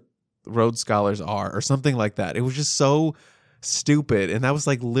where Rhodes Scholars are or something like that. It was just so stupid. And that was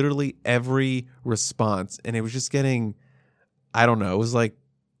literally every response. And it was just getting I don't know. It was like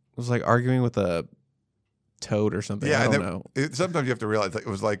arguing with a toad or something. Yeah, I don't know. Sometimes you have to realize it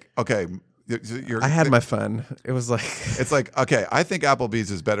was like, okay, I had my fun. It was like it's like, okay, I think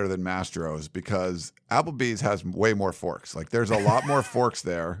Applebee's is better than Mastro's because Applebee's has way more forks. Like there's a lot more forks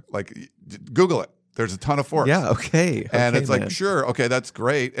there. Like Google it. There's a ton of forks. Yeah, okay. And it's like, man. sure, okay, that's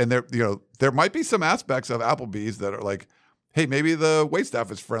great. And there might be some aspects of Applebee's that are like, hey, maybe the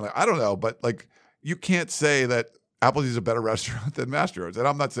waitstaff is friendly. I don't know, but like you can't say that Applebee's is a better restaurant than Mastro's. And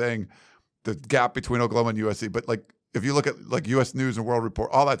I'm not saying the gap between Oklahoma and USC, but like if you look at like U.S. News and World Report,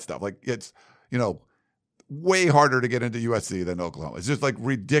 all that stuff, like it's, way harder to get into USC than Oklahoma. It's just like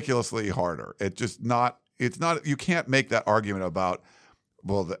ridiculously harder. It's not, you can't make that argument about,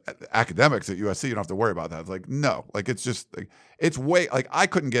 well, the academics at USC, you don't have to worry about that. It's like, no, like it's just, like, it's way, like I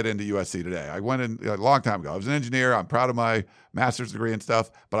couldn't get into USC today. I went in a long time ago. I was an engineer. I'm proud of my master's degree and stuff,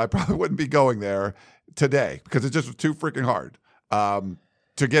 but I probably wouldn't be going there today because it just was too freaking hard.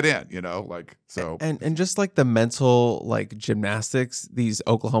 To get in, like so, and just like the mental like gymnastics these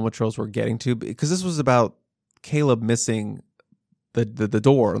Oklahoma trolls were getting to, because this was about Caleb missing the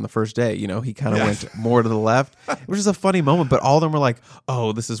door on the first day. He kind of went more to the left, which is a funny moment. But all of them were like,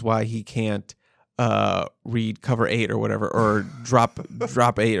 "Oh, this is why he can't read cover 8 or whatever, or drop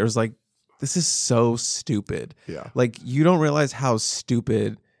 8." It was like, this is so stupid. Yeah, like you don't realize how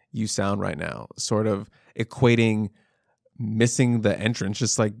stupid you sound right now. Sort of equating missing the entrance,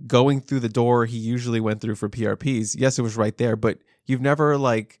 just like going through the door he usually went through for PRPs. Yes, it was right there, but you've never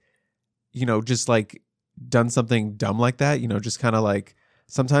just like done something dumb like that. Just kind of like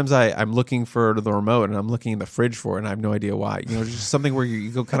sometimes I'm looking for the remote and I'm looking in the fridge for it and I have no idea why. Just something where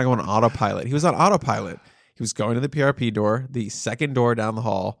you go kind of go on autopilot. He was on autopilot. He was going to the PRP door, the second door down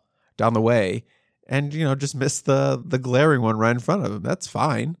the way, and just missed the glaring one right in front of him. That's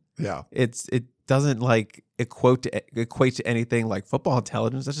fine. Yeah, it doesn't like equate to anything like football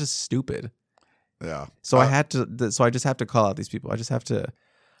intelligence. That's just stupid. Yeah. So I just have to call out these people. I just have to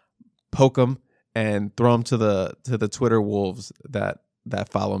poke them and throw them to the Twitter wolves that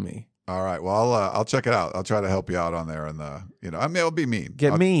follow me. All right. Well, I'll check it out. I'll try to help you out on there. And I'll be mean.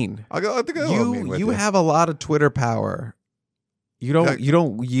 Mean. I'll think I'll mean with you. You have a lot of Twitter power. You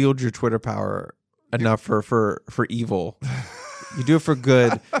don't yield your Twitter power enough for evil. You do it for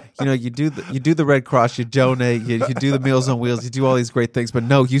good. You do the Red Cross, you donate, you do the Meals on Wheels, you do all these great things, but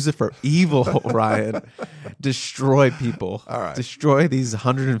no, use it for evil, Ryan. Destroy people. All right. Destroy these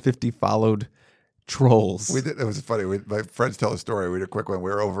 150 followed trolls. It was funny. My friends tell a story. We did a quick one. We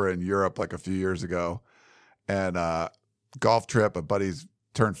were over in Europe like a few years ago, and golf trip. A buddy's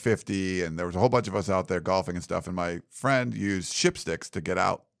turned 50, and there was a whole bunch of us out there golfing and stuff. And my friend used ship sticks to get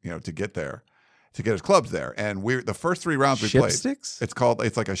out, to get there, to get his clubs there. And the first 3 rounds we played. Shipsticks?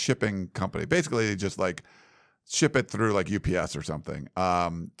 It's like a shipping company. Basically, they just like ship it through like UPS or something.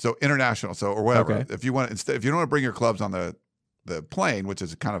 So international, or whatever. Okay. If you don't want to bring your clubs on the plane, which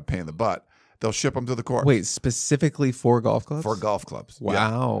is kind of a pain in the butt, they'll ship them to the course. Wait, specifically for golf clubs? For golf clubs.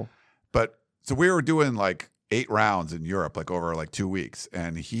 Wow. Yeah. But so we were doing like 8 rounds in Europe, like over like 2 weeks,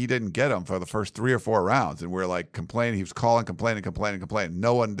 and he didn't get them for the first 3 or 4 rounds, and we were like complaining. He was complaining.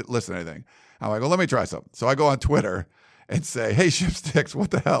 No one listened to anything. I'm like, well, let me try something. So I go on Twitter and say, hey, Shipsticks, what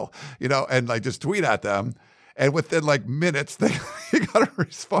the hell? And like just tweet at them. And within like minutes, you got a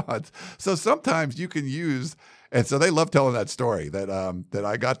response. So sometimes you can use, and so they love telling that story that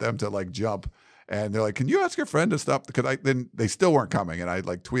I got them to like jump. And they're like, can you ask your friend to stop? Because then they still weren't coming. And I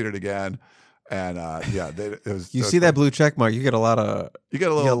like tweeted again. And it was. You see that blue check mark? You get a lot of. You get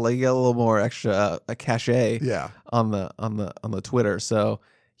a little more extra cachet. Yeah. On the Twitter. So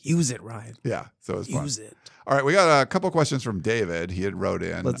use it, Ryan. Yeah. So it's fun. Use it. All right, we got a couple questions from David. He had wrote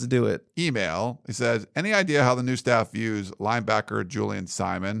in. Let's do it. Email. He says, any idea how the new staff views linebacker Julian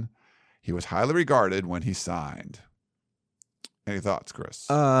Simon? He was highly regarded when he signed. Any thoughts, Chris?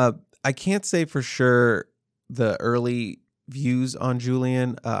 I can't say for sure the early views on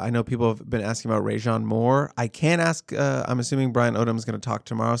Julian. I know people have been asking about Rajon Moore. I can ask, I'm assuming Brian Odom is going to talk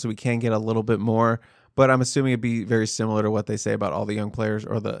tomorrow, so we can get a little bit more. But I'm assuming it'd be very similar to what they say about all the young players,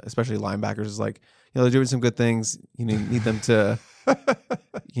 or especially linebackers. Is like, they're doing some good things. You need them to,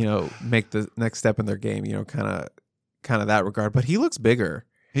 make the next step in their game. Kind of that regard. But he looks bigger.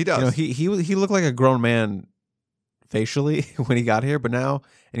 He does. He looked like a grown man facially when he got here, but now,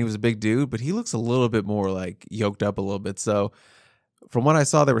 and he was a big dude, but he looks a little bit more like yoked up a little bit. So from what I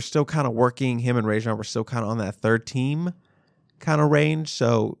saw, they were still kind of working. Him and Rajon were still kind of on that third team kind of range.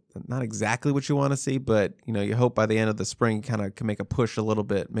 So not exactly what you want to see, but you hope by the end of the spring kind of can make a push a little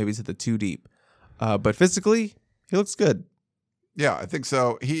bit, maybe to the 2 deep. But physically, he looks good. Yeah, I think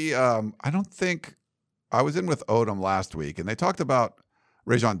so. He, I don't think I was in with Odom last week, and they talked about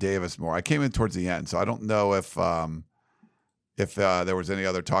Rajon Davis more. I came in towards the end, so I don't know if there was any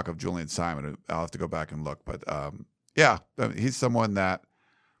other talk of Julian Simon. I'll have to go back and look. But yeah, I mean, he's someone that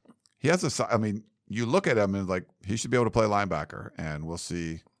he has I mean, you look at him and like he should be able to play linebacker, and we'll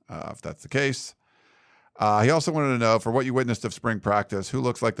see if that's the case. He also wanted to know, for what you witnessed of spring practice, who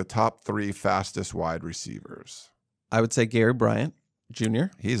looks like the top 3 fastest wide receivers? I would say Gary Bryant Jr.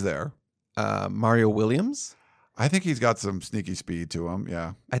 He's there. Mario Williams. I think he's got some sneaky speed to him.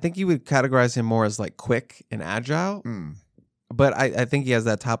 Yeah. I think you would categorize him more as like quick and agile. But I think he has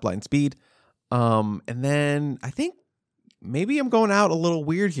that top line speed. And then I think maybe I'm going out a little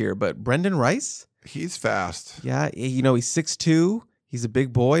weird here, but Brendan Rice. He's fast. Yeah. He's 6'2". He's a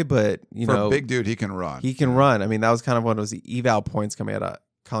big boy, but For a big dude, he can run. He can run. I mean, that was kind of one of those eval points coming out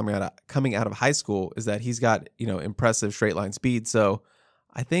of high school, is that he's got, impressive straight line speed. So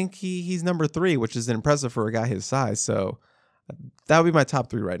I think he's number 3, which is impressive for a guy his size. So that would be my top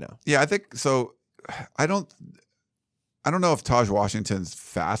 3 right now. Yeah, I think so. I don't know if Taj Washington's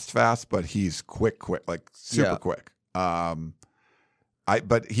fast, but he's quick, like super quick.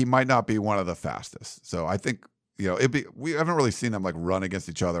 But he might not be one of the fastest. So I think, we haven't really seen them like run against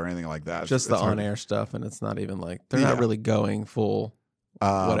each other or anything like that. Just the on-air stuff, and it's not even like they're not really going full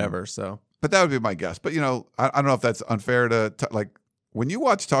whatever. So, but that would be my guess. But I don't know if that's unfair to like when you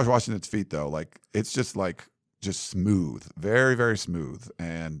watch Taj Washington's feet though. Like it's just smooth, very very smooth,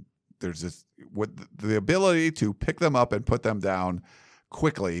 and there's this the ability to pick them up and put them down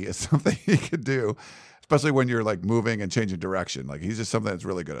quickly is something he could do. Especially when you're like moving and changing direction. Like he's just something that's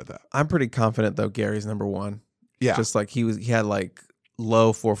really good at that. I'm pretty confident though Gary's number 1. Yeah. Just like he had like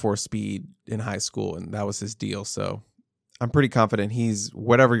low 4.4 speed in high school, and that was his deal. So I'm pretty confident he's,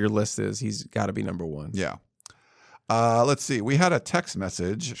 whatever your list is, he's got to be number 1. Yeah. Let's see. We had a text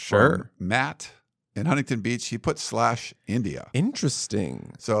message from Matt in Huntington Beach. He put /India.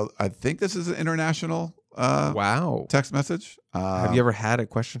 Interesting. So I think this is an international text message. Have you ever had a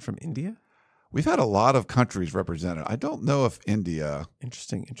question from India? We've had a lot of countries represented. I don't know if India.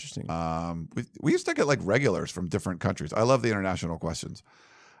 Interesting. We used to get like regulars from different countries. I love the international questions.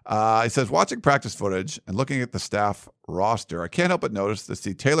 It says, watching practice footage and looking at the staff roster, I can't help but notice to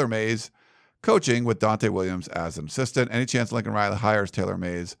see Taylor Mays coaching with Dante Williams as an assistant. Any chance Lincoln Riley hires Taylor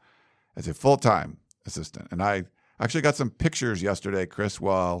Mays as a full-time assistant? And I actually got some pictures yesterday, Chris,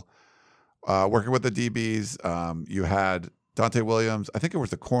 while working with the DBs. You had Dante Williams, I think it was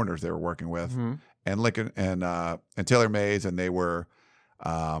the corners they were working with, and Lincoln and Taylor Mays, and they were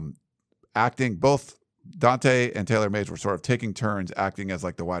acting. Both Dante and Taylor Mays were sort of taking turns acting as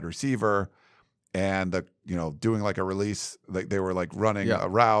like the wide receiver, and doing like a release. Like they were like running a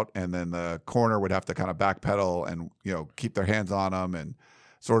route, and then the corner would have to kind of backpedal and keep their hands on them and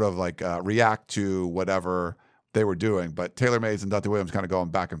sort of like react to whatever they were doing. But Taylor Mays and Dante Williams kind of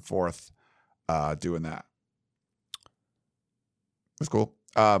going back and forth doing that. It's cool.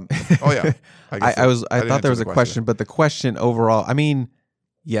 I thought there was a question, but the question overall, I mean,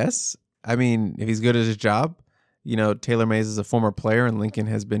 yes. I mean, if he's good at his job, Taylor Mays is a former player, and Lincoln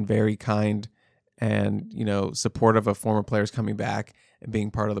has been very kind and, supportive of former players coming back and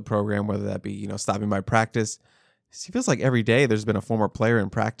being part of the program, whether that be, stopping by practice. He feels like every day there's been a former player in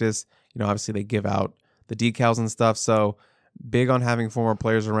practice. Obviously they give out the decals and stuff. So big on having former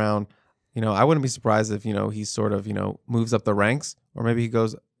players around. I wouldn't be surprised if, he sort of, moves up the ranks, or maybe he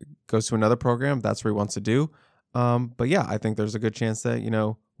goes to another program. That's what he wants to do. But yeah, I think there's a good chance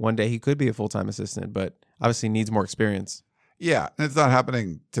that, one day he could be a full-time assistant, but obviously needs more experience. Yeah. And it's not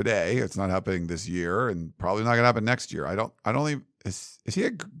happening today. It's not happening this year, and probably not going to happen next year. Is he a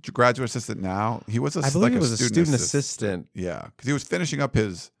graduate assistant now? He was I believe he was a student assistant. Yeah. Because he was finishing up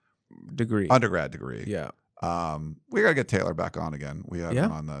his undergrad degrey. Yeah. We got to get Taylor back on again. We had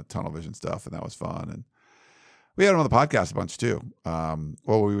him on the Tunnel Vision stuff, and that was fun. And we had him on the podcast a bunch too.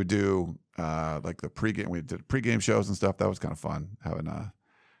 We would do like the pregame. We did pregame shows and stuff. That was kind of fun having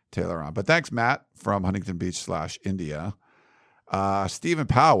Taylor on. But thanks, Matt from Huntington Beach /India. Stephen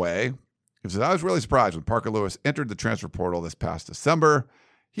Poway, he says, I was really surprised when Parker Lewis entered the transfer portal this past December.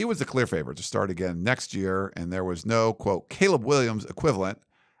 He was the clear favorite to start again next year, and there was no, quote, Caleb Williams equivalent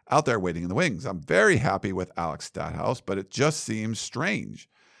out there waiting in the wings. I'm very happy with Alex Stathouse, but it just seems strange.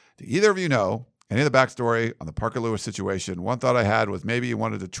 Do either of you know any of the backstory on the Parker Lewis situation? One thought I had was maybe he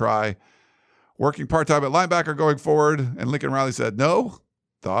wanted to try working part-time at linebacker going forward, and Lincoln Riley said no.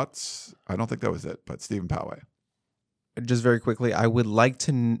 Thoughts? I don't think that was it, but Stephen Poway. Just very quickly, I would like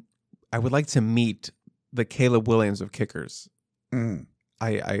to meet the Caleb Williams of kickers.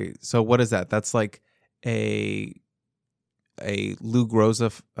 So what is that? That's like a Lou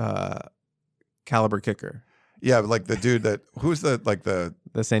Groza caliber kicker. Yeah, like the dude who's the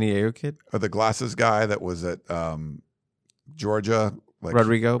San Diego kid? Or the glasses guy that was at Georgia. Like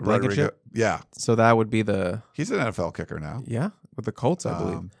Rodrigo Blankenship? Yeah. So that would be he's an NFL kicker now. Yeah, with the Colts, I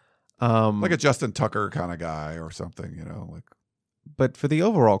believe. Like a Justin Tucker kind of guy or something, like. But for the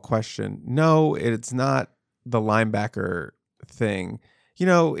overall question, no, it's not the linebacker thing.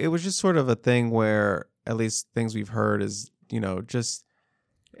 It was just sort of a thing where, at least things we've heard is, it just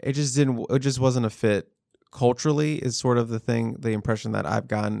wasn't a fit culturally is sort of the impression that I've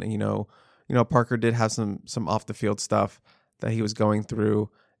gotten. Parker did have some off the field stuff that he was going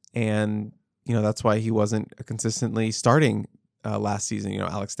through, and that's why he wasn't consistently starting last season.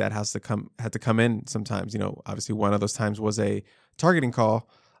 Alex Dad had to come in sometimes. Obviously one of those times was a targeting call.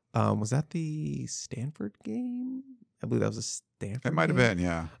 Was that the Stanford game? I believe that was a Stanford. It might have been,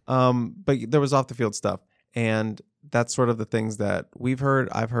 yeah. But there was off the field stuff, and that's sort of the things that we've heard.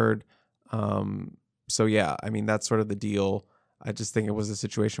 I've heard. So yeah, I mean that's sort of the deal. I just think it was a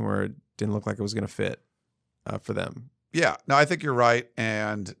situation where it didn't look like it was going to fit for them. Yeah, no, I think you're right.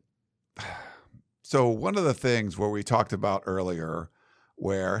 And so one of the things where we talked about earlier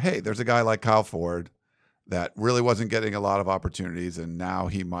where, hey, there's a guy like Kyle Ford that really wasn't getting a lot of opportunities, and now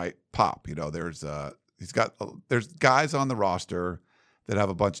he might pop. There's guys on the roster that have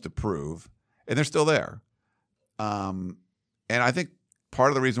a bunch to prove, and they're still there. And I think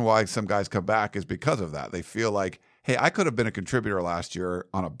part of the reason why some guys come back is because of that. They feel like, hey, I could have been a contributor last year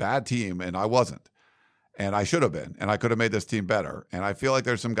on a bad team, and I wasn't. And I should have been, and I could have made this team better. And I feel like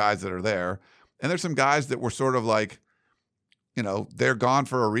there's some guys that are there, and there's some guys that were sort of like, they're gone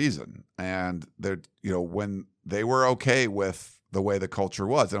for a reason. And they're, when they were okay with the way the culture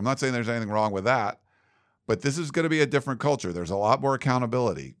was. And I'm not saying there's anything wrong with that, but this is going to be a different culture. There's a lot more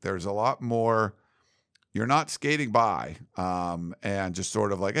accountability. There's a lot more, you're not skating by and just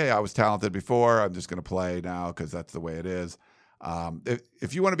sort of like, hey, I was talented before, I'm just going to play now because that's the way it is.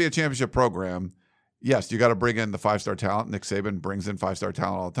 If you want to be a championship program, yes, you got to bring in the 5-star talent. Nick Saban brings in 5-star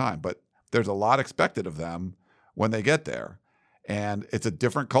talent all the time, but there's a lot expected of them when they get there. And it's a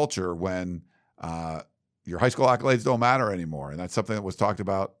different culture when your high school accolades don't matter anymore. And that's something that was talked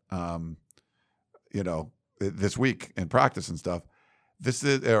about, this week in practice and stuff.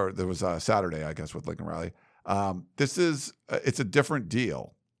 There was a Saturday, I guess, with Lincoln Riley. It's a different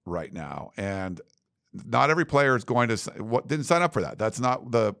deal right now. And not every player is going to didn't sign up for that. That's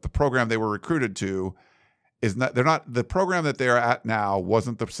not the program they were recruited to. They're not the program that they are at now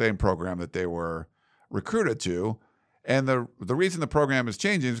wasn't the same program that they were recruited to. And the reason the program is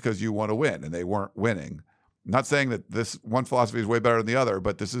changing is because you want to win, and they weren't winning. I'm not saying that this one philosophy is way better than the other,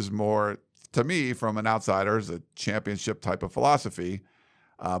 but this is more, to me, from an outsider, is a championship type of philosophy.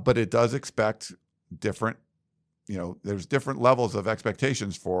 But it does expect different, there's different levels of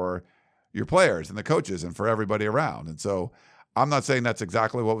expectations for your players and the coaches and for everybody around. And so I'm not saying that's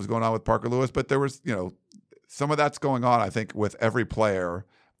exactly what was going on with Parker Lewis, but there was, some of that's going on, I think, with every player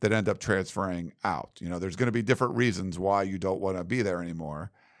that end up transferring out. There's going to be different reasons why you don't want to be there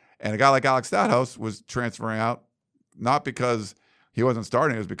anymore. And a guy like Alex Stadthaus was transferring out not because he wasn't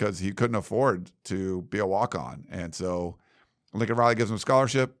starting, it was because he couldn't afford to be a walk-on. And so Lincoln Riley gives him a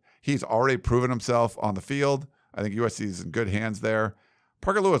scholarship. He's already proven himself on the field. I think USC's in good hands there.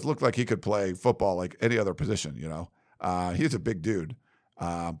 Parker Lewis looked like he could play football like any other position, He's a big dude.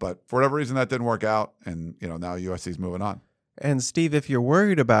 But for whatever reason, that didn't work out. And, now USC's moving on. And Steve, if you're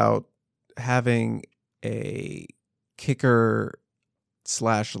worried about having a kicker /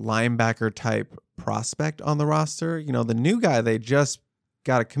 linebacker type prospect on the roster, the new guy they just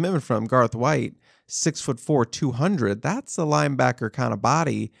got a commitment from, Garth White, 6'4", 200. That's a linebacker kind of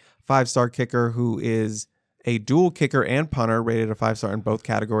body, 5-star kicker who is a dual kicker and punter, rated a 5-star in both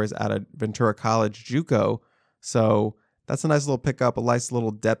categories out of Ventura College JUCO. So that's a nice little pickup, a nice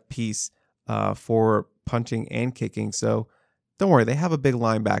little depth piece for punting and kicking. So don't worry, they have a big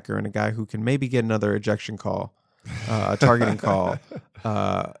linebacker and a guy who can maybe get another ejection call, a targeting call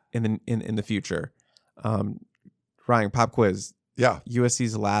in the future. Ryan, pop quiz. Yeah.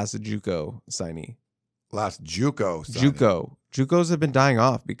 USC's last JUCO signee. Last JUCO signee. JUCO. JUCOs have been dying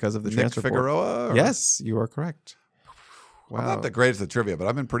off because of the Nick transfer Figueroa? portal. Yes, you are correct. Wow. I'm not the greatest at trivia, but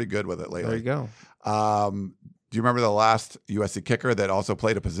I've been pretty good with it lately. There you go. Do you remember the last USC kicker that also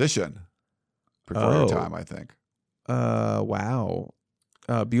played a position before your time, I think? Wow.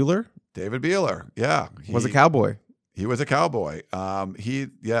 Bueller? David Bueller. Yeah. He was a Cowboy. He was a Cowboy. He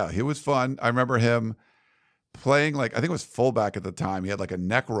was fun. I remember him playing I think it was fullback at the time. He had a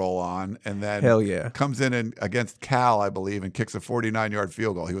neck roll on and then Hell yeah. comes in against Cal, I believe, and kicks a 49-yard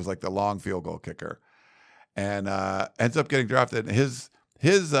field goal. He was the long field goal kicker and ends up getting drafted. His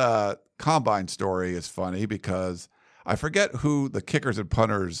combine story is funny because I forget who the kickers and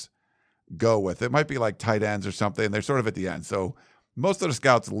punters go with. It might be like tight ends or something. And they're sort of at the end. So most of the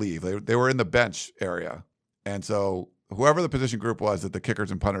scouts leave. They were in the bench area. And so whoever the position group was that the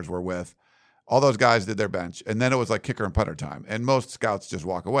kickers and punters were with, all those guys did their bench. And then it was like kicker and punter time. And most scouts just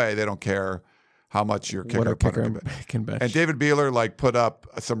walk away. They don't care how much your kicker and punter can bench. And David Beeler like put up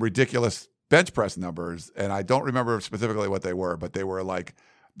some ridiculous bench press numbers. And I don't remember specifically what they were, but they were like,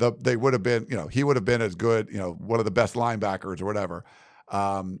 they would have been, he would have been as good, one of the best linebackers or whatever.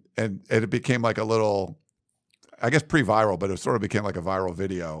 And it became like a little, I guess pre-viral, but it sort of became like a viral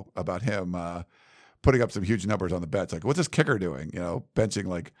video about him putting up some huge numbers on the bench. Like, what's this kicker doing? Benching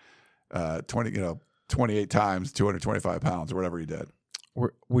like 28 times, 225 pounds or whatever he did.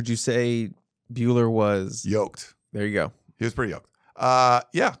 Would you say Bueller was yoked? There you go. He was pretty yoked.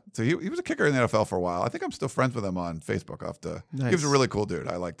 Yeah. So he was a kicker in the NFL for a while. I think I'm still friends with him on Facebook. Nice. He was a really cool dude.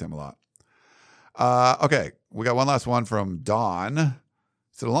 I liked him a lot. Okay. We got one last one from Don.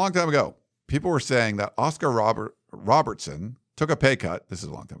 So a long time ago, people were saying that Oscar Robertson took a pay cut. This is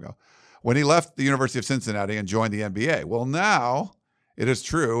a long time ago when he left the University of Cincinnati and joined the NBA. Well, now it is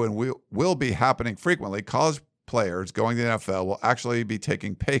true and will be happening frequently. College players going to the NFL will actually be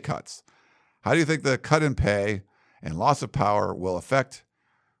taking pay cuts. How do you think the cut in pay and loss of power will affect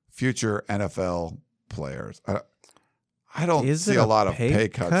future NFL players? I don't see a lot of pay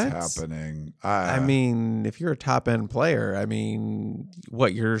cuts happening. I mean, if you're a top end player,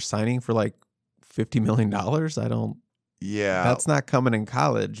 what, you're signing for like $50 million? Yeah. That's not coming in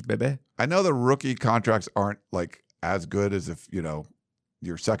college, baby. I know the rookie contracts aren't like as good as if,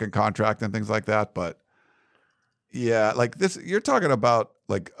 your second contract and things like that. But yeah, like this, you're talking about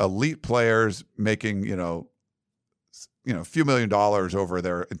like elite players making, a few $1 million over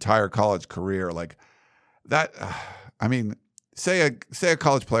their entire college career. Like that. Say a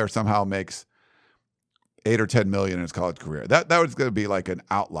college player somehow makes $8 or $10 million in his college career. That was going to be like an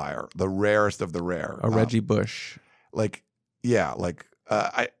outlier, the rarest of the rare. A Reggie Bush. If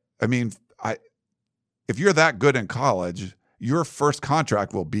you're that good in college, your first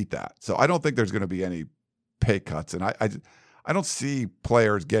contract will beat that. So I don't think there's going to be any pay cuts, and I don't see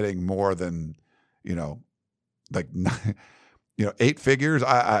players getting more than, 8 figures.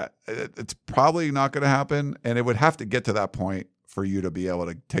 It's probably not going to happen, and it would have to get to that point for you to be able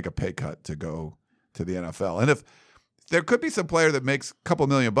to take a pay cut to go to the NFL. And if there could be some player that makes a couple $1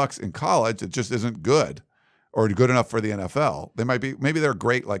 million in college that just isn't good or good enough for the NFL. Maybe they're a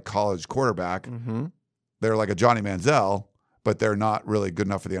great like college quarterback. Mm-hmm. They're like a Johnny Manziel, but they're not really good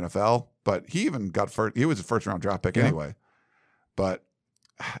enough for the NFL. But he even he was a first round draft pick anyway. But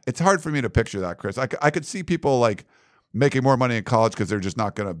it's hard for me to picture that, Chris. I could see people like making more money in college because they're just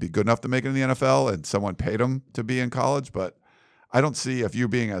not going to be good enough to make it in the NFL, and someone paid them to be in college. But I don't see if you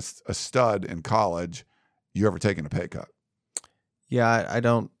being a stud in college, you ever taking a pay cut. Yeah, I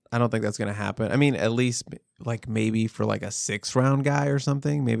don't think that's going to happen. At least like maybe for like a 6th round guy or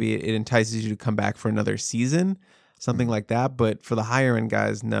something, maybe it entices you to come back for another season, something like that. But for the higher end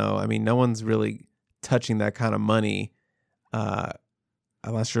guys, no. No one's really touching that kind of money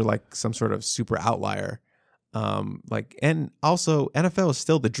unless you're like some sort of super outlier. And also NFL is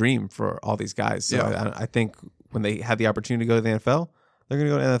still the dream for all these guys. So yeah. I think when they have the opportunity to go to the NFL, they're going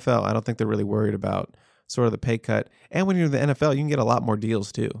to go to the NFL. I don't think they're really worried about sort of the pay cut. And when you're in the NFL, you can get a lot more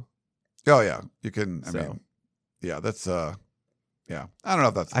deals too. Oh yeah, you can. That's I don't know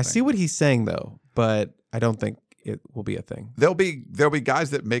if that's. I see what he's saying though, but I don't think it will be a thing. There'll be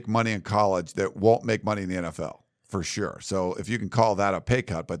guys that make money in college that won't make money in the NFL. For sure. So if you can call that a pay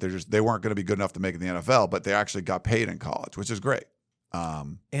cut, but they weren't going to be good enough to make it in the NFL, but they actually got paid in college, which is great.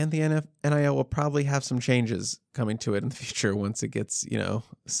 And the NIL will probably have some changes coming to it in the future once it gets,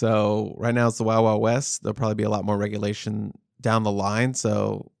 So right now it's the Wild Wild West. There'll probably be a lot more regulation down the line.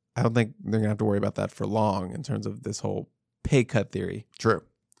 So I don't think they're going to have to worry about that for long in terms of this whole pay cut theory. True.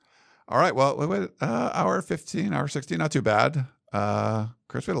 All right. Well, we went hour 15, hour 16, not too bad.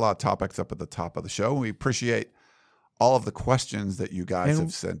 Chris, we had a lot of topics up at the top of the show, and we appreciate all of the questions that you guys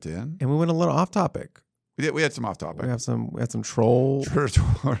have sent in. And we went a little off topic. We had some off topic. We had some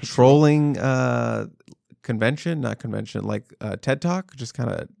trolling convention, not convention, like TED Talk, just kind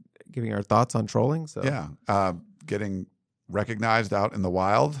of giving our thoughts on trolling. So yeah, getting recognized out in the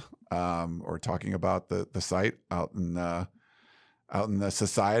wild, or talking about the site out in the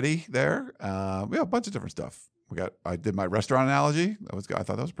society there. We have a bunch of different stuff. I did my restaurant analogy. I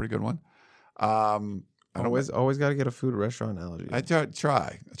thought that was a pretty good one. Always got to get a food restaurant analogy. I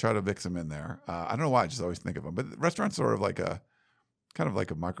try to mix them in there. I don't know why. I just always think of them. But the restaurant's sort of like a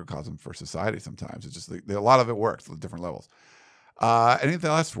microcosm for society sometimes. It's just a lot of it works at different levels. Any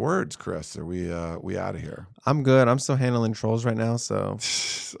last words, Chris? Are we out of here? I'm good. I'm still handling trolls right now, so.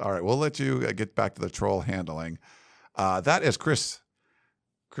 All right, we'll let you get back to the troll handling. That is Chris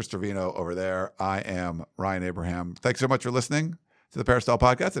Trevino over there. I am Ryan Abraham. Thanks so much for listening to the Peristyle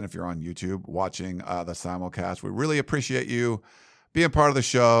Podcast. And if you're on YouTube watching the simulcast, we really appreciate you being part of the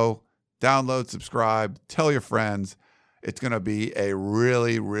show. Download, subscribe, tell your friends. It's going to be a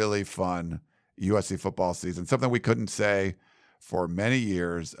really, really fun USC football season. Something we couldn't say for many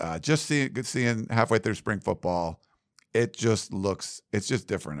years. Just seeing halfway through spring football, it's just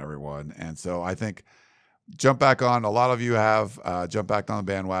different, everyone. And so I think jump back on. A lot of you have jumped back on the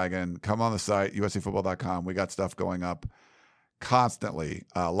bandwagon. Come on the site, uscfootball.com. We got stuff going up constantly.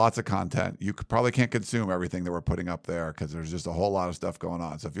 Lots of content. You probably can't consume everything that we're putting up there because there's just a whole lot of stuff going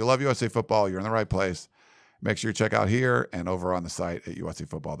on. So if you love USC football, you're in the right place. Make sure you check out here and over on the site at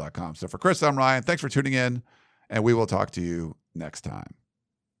uscfootball.com. So for Chris, I'm Ryan. Thanks for tuning in, and we will talk to you next time.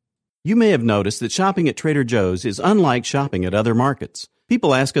 You may have noticed that shopping at Trader Joe's is unlike shopping at other markets.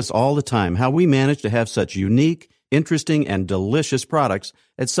 People ask us all the time how we manage to have such unique, interesting, and delicious products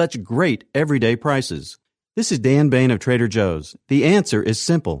at such great everyday prices. This is Dan Bain of Trader Joe's. The answer is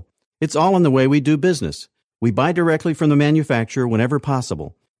simple. It's all in the way we do business. We buy directly from the manufacturer whenever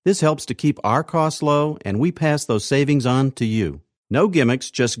possible. This helps to keep our costs low, and we pass those savings on to you. No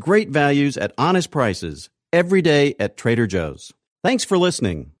gimmicks, just great values at honest prices. Every day at Trader Joe's. Thanks for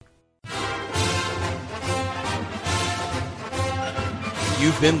listening.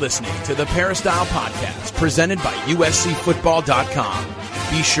 You've been listening to the Peristyle Podcast, presented by USCFootball.com.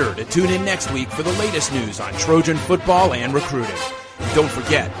 Be sure to tune in next week for the latest news on Trojan football and recruiting. And don't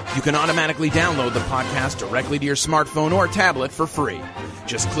forget, you can automatically download the podcast directly to your smartphone or tablet for free.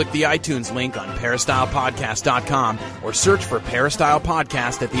 Just click the iTunes link on PeristylePodcast.com or search for Peristyle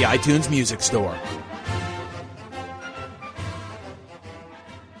Podcast at the iTunes Music Store.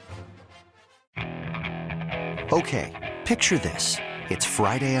 Okay, picture this. It's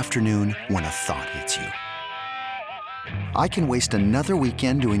Friday afternoon when a thought hits you. I can waste another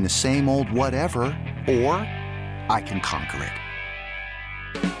weekend doing the same old whatever, or I can conquer it.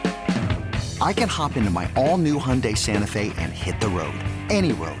 I can hop into my all-new Hyundai Santa Fe and hit the road.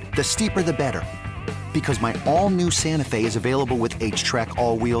 Any road. The steeper, the better. Because my all-new Santa Fe is available with H-Track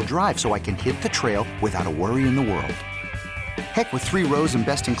all-wheel drive, so I can hit the trail without a worry in the world. Heck, with 3 rows and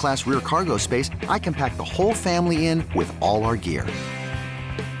best-in-class rear cargo space, I can pack the whole family in with all our gear.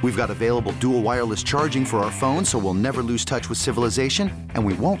 We've got available dual wireless charging for our phones, so we'll never lose touch with civilization, and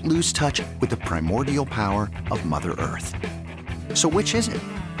we won't lose touch with the primordial power of Mother Earth. So which is it?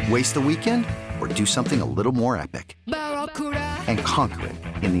 Waste the weekend or do something a little more epic? And conquer it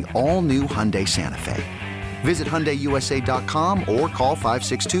in the all-new Hyundai Santa Fe. Visit HyundaiUSA.com or call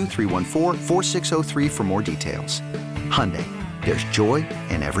 562-314-4603 for more details. Hyundai, there's joy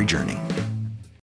in every journey.